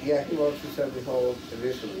that? Yeah, he wanted to send me home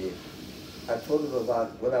initially. I told him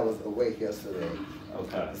about when I was awake yesterday.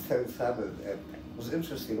 Okay. 7 and it was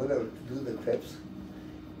interesting when I was doing the clips,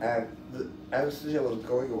 and the anesthesia was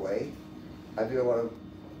going away. I didn't want to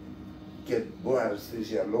get more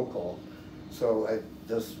anesthesia local, so I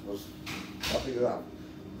just was topping it up.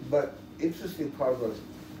 But interesting part was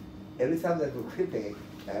every time they were clipping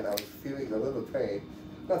and I was feeling a little pain,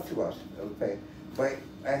 not too much, a little pain, but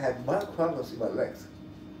I had mild problems in my legs.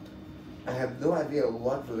 I had no idea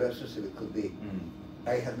what relationship it could be.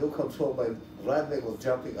 I had no control. My right leg was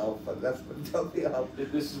jumping out, my left was jumping out.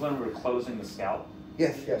 This is when we were closing the scalp?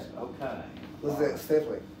 Yes, yes. Okay. It was the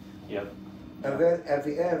stapling. Yep. And then at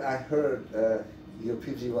the end, I heard your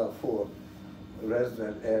PG-14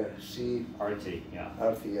 resident, she... RT, yeah.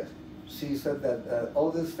 RT, yes. She said that all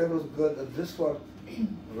this stuff was good, and this one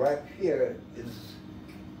right here it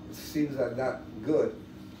seems like not good.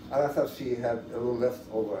 And I thought she had a little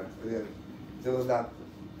leftover. It was not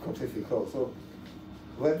completely closed. So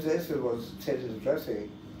when Jason was changing the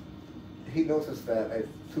dressing, he noticed that I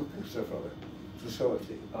took pictures from it to show it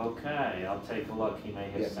to you. Okay, I'll take a look. He may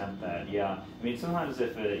have sent that. Yeah, I mean sometimes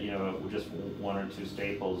if just 1 or 2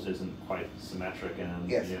 staples isn't quite symmetric, and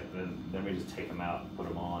then we just take them out, and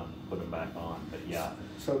put them back on. But yeah.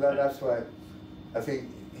 So that's why I think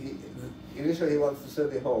initially he wants to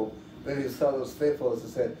send me home. When he saw those staples, he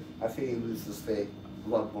said, "I think he needs to stay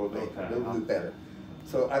 1 more day. Okay. It will be better."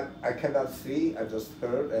 So I cannot see. I just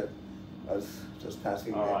heard and I was just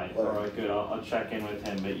passing. All right, good. I'll check in with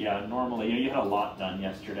him. But yeah, normally, you had a lot done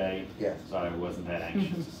yesterday. Yes. So I wasn't that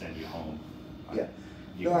anxious to send you home. Yeah.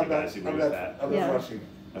 You guys agree with that? I'm not rushing.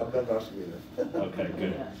 I'm not rushing either. Okay,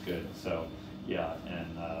 good. So yeah,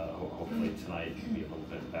 and hopefully tonight can be a little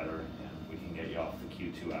bit better, and we can get you off the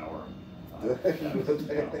Q2 hour.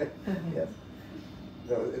 Yes.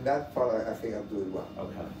 No, in that part, I think I'm doing well.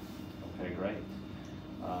 Okay, great.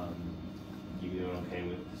 You doing okay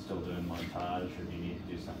with still doing montage, or do you need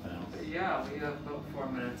to do something else? Yeah, we have about 4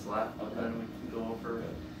 minutes left, and then we can go over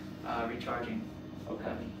recharging.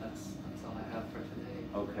 Okay. That's all I have for today.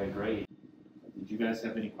 Okay, great. Did you guys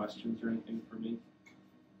have any questions or anything for me?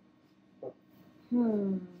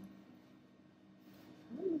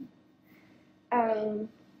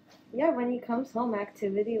 Yeah, when he comes home,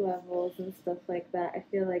 activity levels and stuff like that, I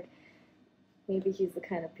feel like maybe he's the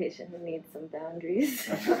kind of patient who needs some boundaries.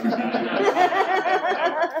 No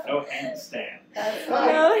handstand.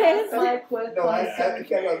 No, I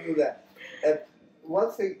cannot do that. And one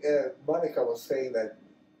thing, Monica was saying that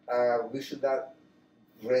we should not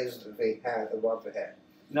raise the hand above the head.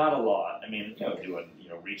 Not a lot. I mean,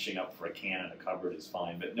 reaching up for a can in a cupboard is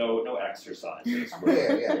fine, but no exercises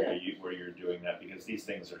where you're doing that, because these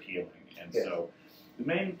things are healing. And so the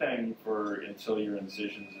main thing until your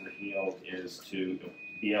incisions are healed is to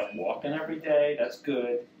be out walking every day. That's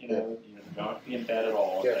good. You don't have to be in bed at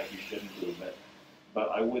all. That you shouldn't do.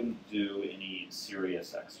 But I wouldn't do any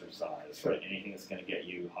serious exercise, right? Anything that's going to get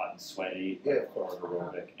you hot and sweaty, or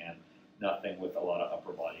aerobic, and nothing with a lot of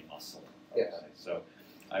upper body muscle. So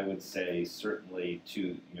I would say certainly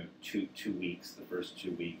 2 weeks. The first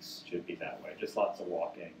 2 weeks should be that way. Just lots of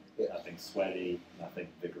walking, nothing sweaty, nothing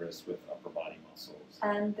vigorous with upper body muscles.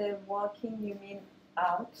 And the walking, you mean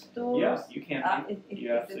outdoors? Yeah, you can be.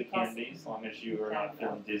 You absolutely can be, as long as you are not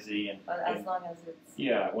feeling dizzy. But as long as it's...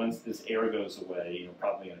 Yeah, once this air goes away,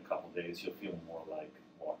 probably in a couple of days, you'll feel more like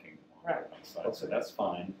walking outside. Okay. So that's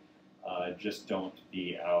fine. Just don't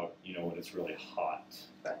be out, when it's really hot,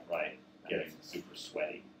 right? Getting super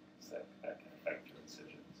sweaty. So that can affect your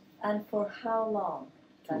incisions. And for how long?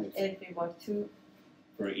 If we walk 2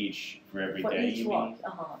 For every For day, each you walk,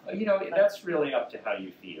 mean? You know, that's really up to how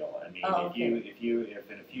you feel. I mean,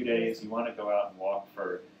 if in a few days you want to go out and walk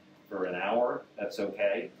for an hour, that's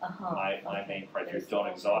okay. My main criteria is don't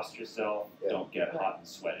exhaust yourself, don't get hot and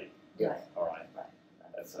sweaty. Right. All right.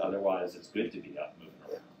 That's otherwise it's good to be up moving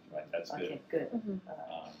around. Right. That's good. Okay, good.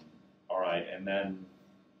 All right, and then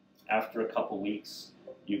after a couple weeks,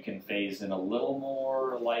 you can phase in a little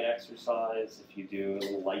more light exercise. If you do a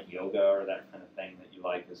little light yoga or that kind of thing that you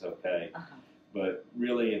like is okay. But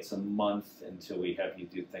really, it's a month until we have you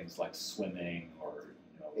do things like swimming or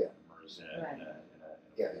immerse in a pool,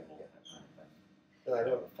 that kind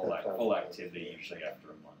of thing. Full activity usually after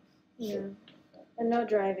a month. Yeah. And no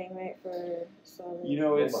driving, right, for solid. You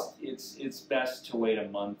know, it's best to wait a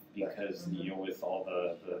month because you know, with all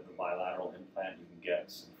the bilateral implant, you can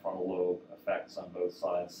get some frontal lobe effects on both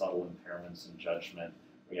sides, subtle impairments in judgment,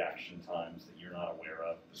 reaction times that you're not aware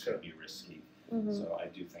of. This could be risky. So I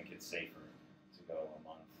do think it's safer to go a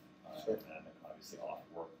month. And then obviously off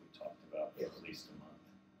work we talked about for at least a month.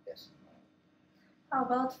 Yes. How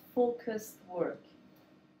about focused work?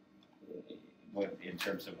 What in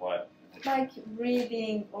terms of what? Like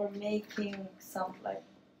reading or making some, like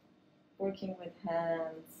working with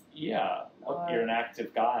hands. Yeah, look, you're an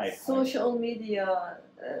active guy. Social media,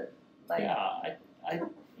 like. Yeah, I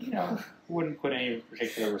you know, wouldn't put any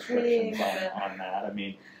particular restrictions on that. I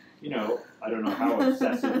mean, you know, I don't know how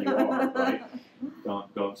obsessive you are, right?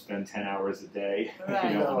 Don't spend 10 hours a day, you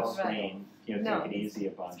know, on a screen. You know, take it easy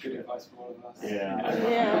a bunch. Good advice for all of us. Yeah,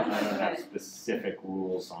 I don't have specific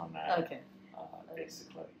rules on that. Okay.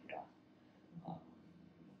 Basically, yeah.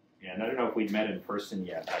 Yeah, and I don't know if we've met in person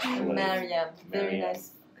yet. Mariam, very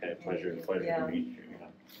nice. Okay, pleasure to meet you. Yeah.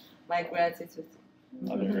 My gratitude.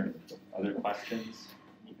 Other questions?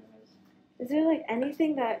 You guys? Is there like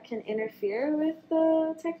anything that can interfere with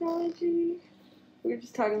the technology? We were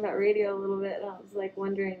just talking about radio a little bit, and I was like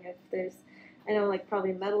wondering if there's, I know like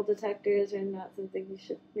probably metal detectors are not something you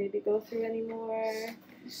should maybe go through anymore.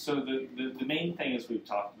 So the main thing is we've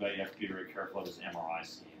talked about, you have to be very careful of is MRI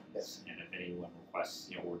scans. Yes. And if anyone requests,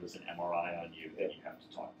 you know, or does an MRI on you, then you have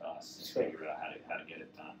to talk to us and figure out how to get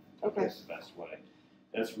it done. Okay. That's the best way.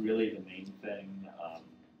 That's really the main thing.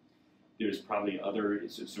 There's probably other,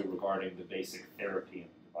 so regarding the basic therapy of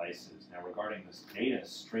the devices. Now regarding this data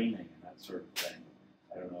streaming and that sort of thing,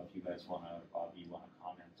 I don't know if you guys want to, Bobby, you want to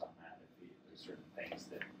comment on that, if there's certain things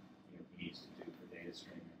that he needs to do for data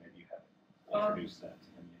streaming. Maybe you have introduced that to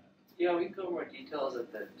him yet. Yeah, we can go more details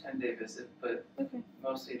at the 10-day visit, but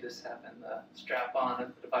mostly just having the strap on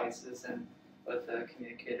of the devices and with the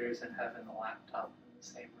communicators and having the laptop in the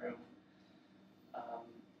same room.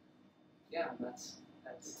 Yeah, that's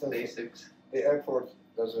the basics. The airport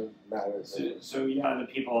doesn't matter. So yeah, the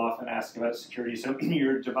people often ask about security. So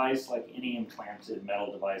your device, like any implanted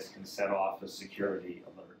metal device, can set off a security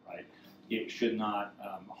alert, right? It should not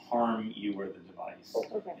harm you or the device.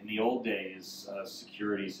 Okay. In the old days, a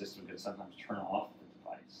security system could sometimes turn off the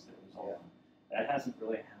device that was on. That hasn't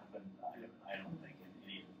really happened, I don't think, in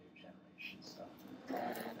any of the new generation stuff.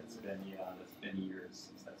 That's been years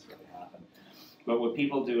since that's really happened. But what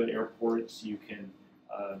people do at airports, you can,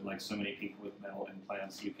 like so many people with metal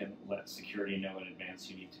implants, you can let security know in advance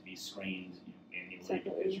you need to be screened manually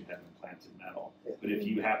because you have implanted metal. But if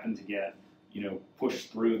you happen to get push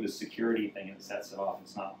through the security thing and it sets it off,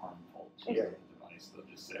 it's not harmful to your device. They'll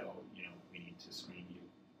just say, oh, we need to screen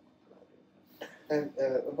you. And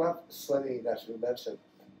about sweating that you mentioned,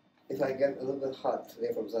 if I get a little bit hot,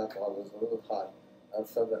 today for example, I was a little hot, I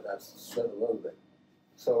felt that I sweat a little bit.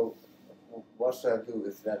 So what should I do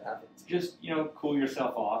if that happens? Just, cool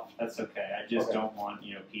yourself off. That's okay. I just don't want,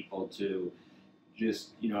 people to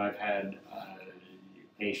just, I've had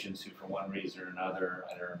patients who, for one reason or another,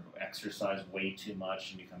 either exercise way too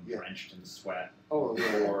much and become drenched in sweat,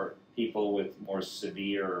 or people with more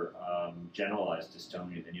severe generalized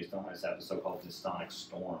dystonia than you sometimes have a so-called dystonic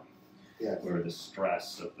storm, where the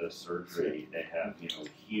stress of the surgery, they have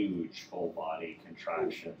huge full body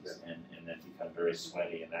contractions and then become very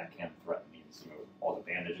sweaty, and that can threaten means all the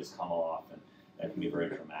bandages come off, and that can be very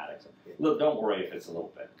traumatic. So, look, don't worry if it's a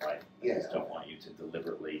little bit, right? I just don't want you to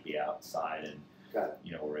deliberately be outside and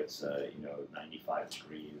where it's 95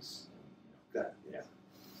 degrees.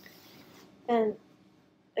 And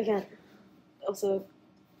again, also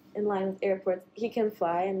in line with airports, he can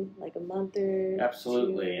fly in like a month or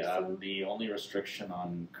Absolutely. two or so. The only restriction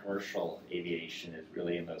on commercial aviation is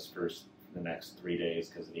really in the next 3 days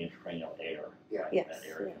because of the intracranial air. Right? Yes, that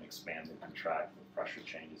air can expand and contract with pressure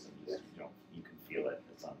changes, and you can feel it.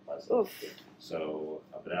 It's unpleasant. Oof. So,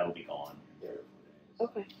 but that'll be gone in 3 or 4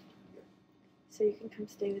 days. Okay. so you can come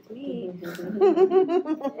stay with me.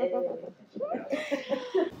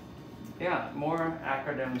 Yeah, more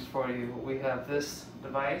acronyms for you. We have this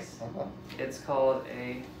device. It's called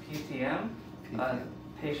a PTM,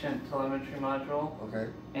 patient telemetry module.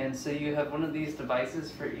 Okay. And so you have one of these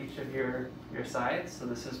devices for each of your sides. So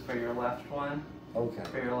this is for your left one. Okay.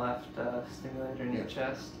 For your left stimulator in your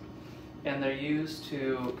chest. And they're used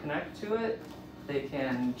to connect to it. They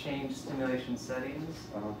can change stimulation settings,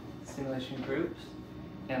 stimulation groups,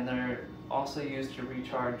 and they're also used to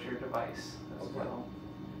recharge your device as well.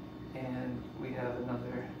 And we have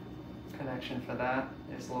another connection for that.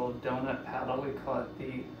 There's a little donut paddle. We call it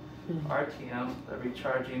the RTM, the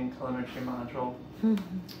recharging telemetry module.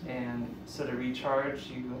 And so to recharge,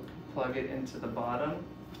 you plug it into the bottom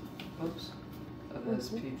of this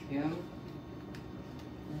PTM.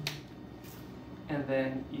 And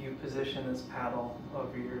then you position this paddle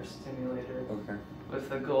over your stimulator with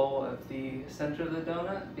the goal of the center of the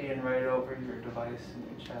donut being right over your device in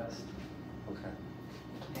your chest.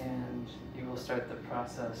 And you will start the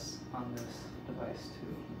process on this device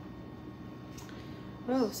too.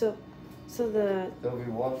 Oh, so the There'll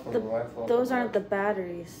be one for the right one. those aren't the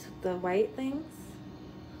batteries, the white things?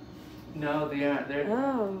 No, they're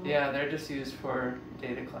they're just used for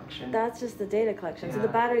data collection. That's just the data collection. So the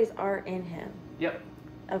batteries are in him. Yep.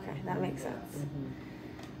 Okay, that makes sense.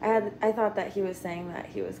 I thought that he was saying that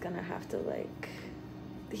he was gonna have to like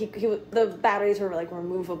the batteries were like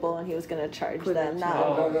removable and he was gonna charge them.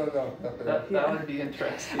 No. That would be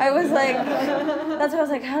interesting. I was like, that's why I was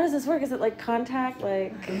like, how does this work? Is it like contact?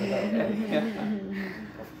 Like.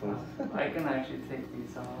 I can actually take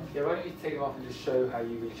these off. Yeah, why don't you take them off and just show how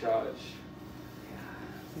you recharge?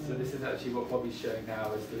 So this is actually what Bobby's showing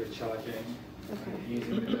now is the recharging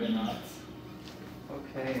using the donuts.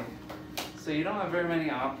 Okay, so you don't have very many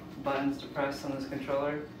buttons to press on this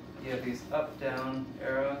controller. You have these up, down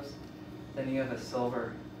arrows, then you have a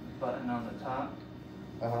silver button on the top.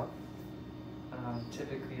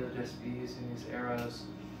 Typically you'll just be using these arrows.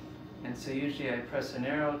 And so usually I press an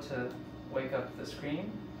arrow to wake up the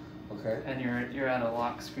screen. And you're at a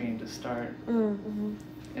lock screen to start.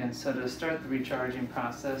 And so to start the recharging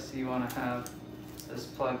process, you want to have this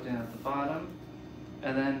plugged in at the bottom.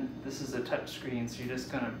 And then this is a touch screen, so you're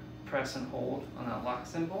just going to press and hold on that lock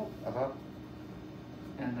symbol.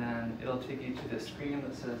 And then it'll take you to the screen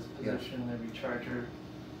that says position the recharger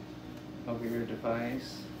over your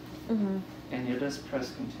device. And you just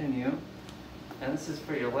press continue. And this is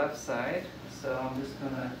for your left side, so I'm just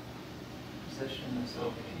going to position this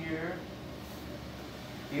over here.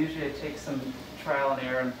 Usually it takes some trial and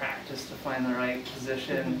error and practice to find the right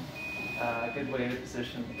position. A good way to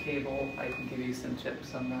position the cable. I can give you some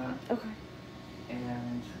tips on that.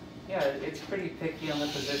 And yeah, it's pretty picky on the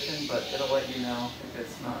position, but it'll let you know if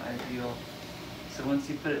it's not ideal. So once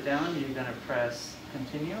you put it down, you're going to press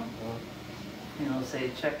continue. And it'll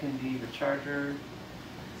say check in the recharger.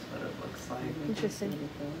 That's what it looks like. Interesting.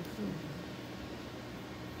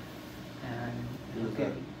 And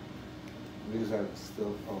these are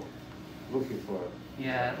still looking for it.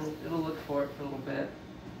 Yeah, it'll look for it for a little bit.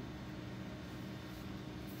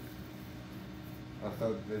 I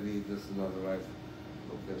thought maybe this is not the right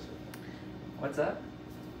location. What's that?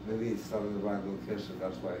 Maybe it's not in the right location,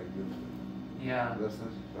 that's why it moves it. Yeah.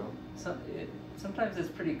 No? Sometimes it's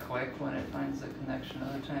pretty quick when it finds a connection.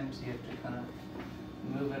 Other times you have to kind of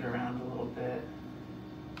move it around a little bit.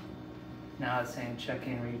 Now it's saying check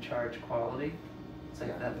in recharge quality. It's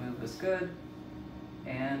like that move was good.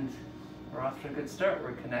 And we're off to a good start.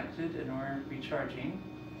 We're connected and we're recharging.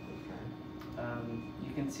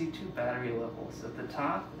 You can see two battery levels. At the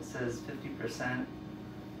top it says 50%,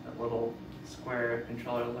 a little square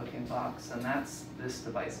controller looking box, and that's this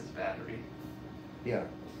device's battery.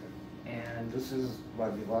 And this is my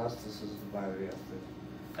device, this is the battery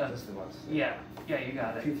of this device. Yeah, you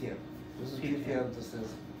got it. PTM. This is PTM, this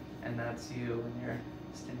is... And that's you and your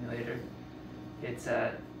stimulator. It's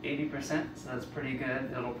at 80%, so that's pretty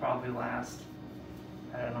good. It'll probably last,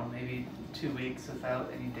 I don't know, maybe 2 weeks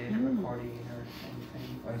without any data recording or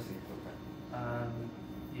anything. I see, okay.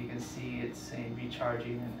 You can see it's saying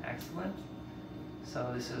recharging and excellent.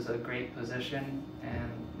 So this is a great position,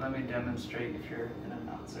 and let me demonstrate if you're in a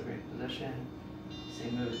not so great position. So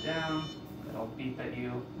you move it down, it'll beep at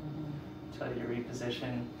you, tell you to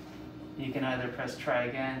reposition. You can either press try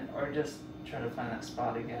again or just try to find that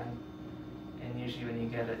spot again. And usually when you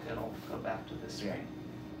get it, it'll go back to this screen.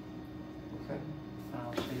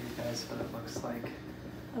 I'll show you guys what it looks like.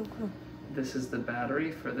 Oh, cool. This is the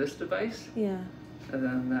battery for this device. Yeah. And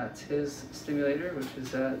then that's his stimulator, which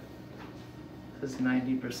is at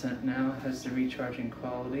 90% now. It has the recharging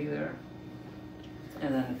quality there.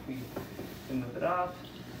 And then if we can move it off,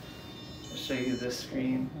 I'll show you this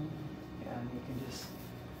screen. And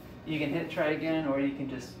you can hit try again, or you can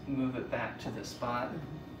just move it back to the spot.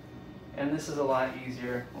 And this is a lot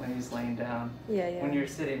easier when he's laying down. Yeah. When you're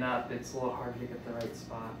sitting up, it's a little harder to get the right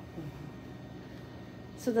spot.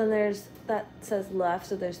 So then there's, that says left,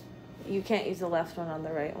 so you can't use the left one on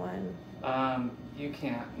the right one. You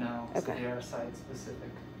can't, no. Okay. So they are site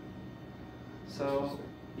specific. So,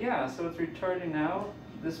 yeah, so it's recharging now.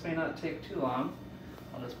 This may not take too long.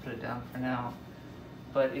 I'll just put it down for now.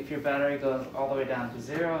 But if your battery goes all the way down to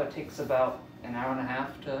 0, it takes about an hour and a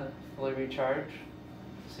half to fully recharge.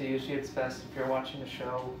 So usually it's best if you're watching a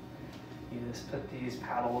show, you just put these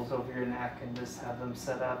paddles over your neck and just have them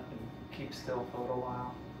set up and keep still for a little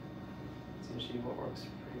while. It's usually what works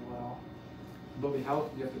pretty well. Bobby, how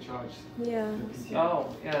often do you have to charge? Yeah. the PTA?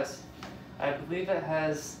 Oh, yes. I believe it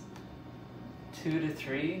has 2 to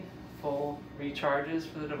 3 full recharges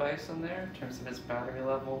for the device on there in terms of its battery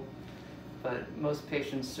level. But most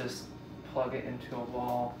patients just plug it into a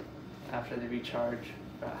wall after they recharge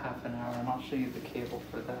for about half an hour, and I'll show you the cable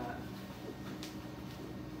for that.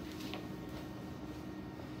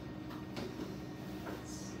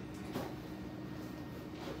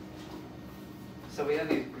 So we have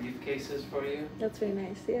these briefcases for you. That's very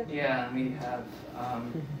nice, yeah. Yeah, and we have,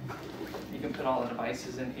 you can put all the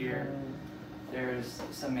devices in here. There's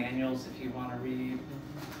some manuals if you want to read.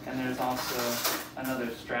 And there's also another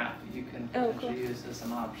strap you can potentially use as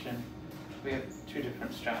an option. We have 2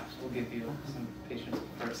 different straps. We'll give you some patients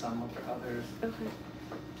prefer some over others. Okay.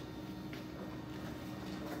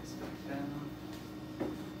 Back down.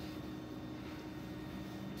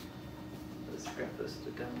 Let's grab this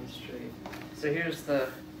to demonstrate. So here's the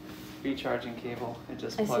recharging cable. It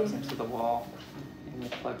just plugs into the wall, and you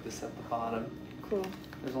plug this at the bottom. Cool.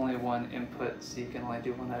 There's only one input, so you can only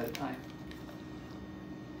do one at a time.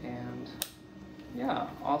 And yeah,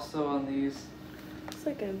 also on these, it's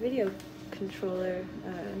like a video controller,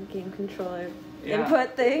 game controller Yeah.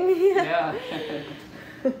 input thing. Yeah.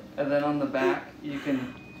 And then on the back, you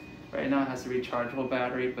can, right now it has a rechargeable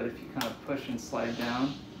battery, but if you kind of push and slide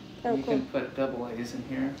down, you can put AA's in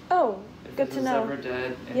here. Oh, if good to know. If it's ever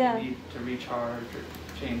dead and you need to recharge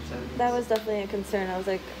or change settings. That was definitely a concern. I was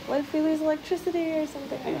like, what if we lose electricity or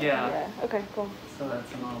something? Yeah. Okay, cool. So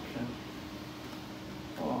that's an option.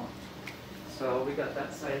 Cool. So we got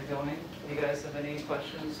that side going. You guys have any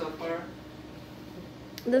questions so far?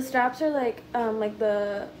 The straps are like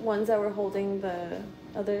the ones that were holding the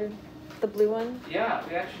blue one? Yeah,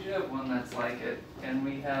 we actually do have one that's like it, and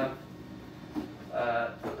we have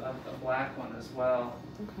a black one as well.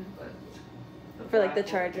 Okay. But for like the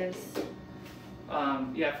chargers.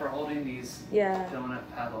 Yeah, for holding these donut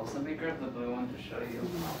paddles. Let me grab the blue one to show you.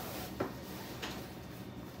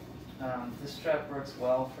 This strap works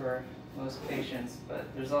well for most patients, but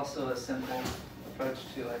there's also a simple approach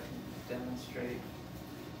to I can demonstrate.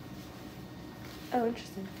 Oh,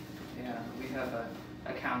 interesting. Yeah, we have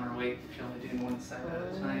a counterweight if you're only doing one side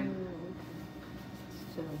at a time.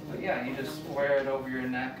 But yeah, you just wear it over your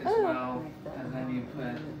neck as well, and then you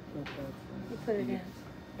put it in.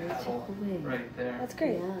 Paddle right there. That's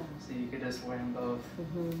great. So you could just wear them both.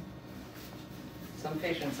 Some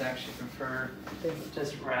patients actually prefer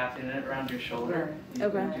just wrapping it around your shoulder. You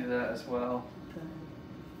can do that as well.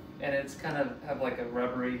 And it's kind of have like a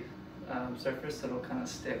rubbery surface that'll kind of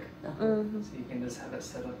stick. So you can just have it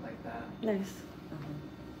set up like that. Nice.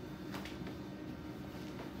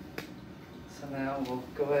 So now we'll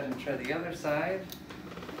go ahead and try the other side.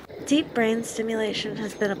 Deep brain stimulation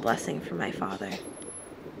has been a blessing for my father.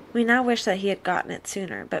 We now wish that he had gotten it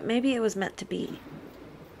sooner, but maybe it was meant to be.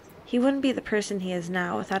 He wouldn't be the person he is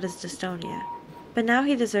now without his dystonia, but now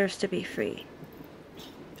he deserves to be free.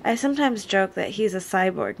 I sometimes joke that he's a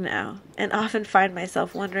cyborg now, and often find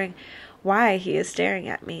myself wondering why he is staring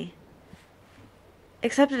at me.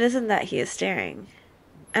 Except it isn't that he is staring.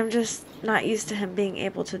 I'm just not used to him being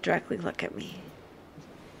able to directly look at me.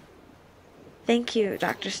 Thank you,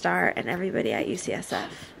 Dr. Starr and everybody at UCSF.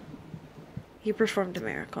 You performed a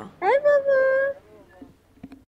miracle.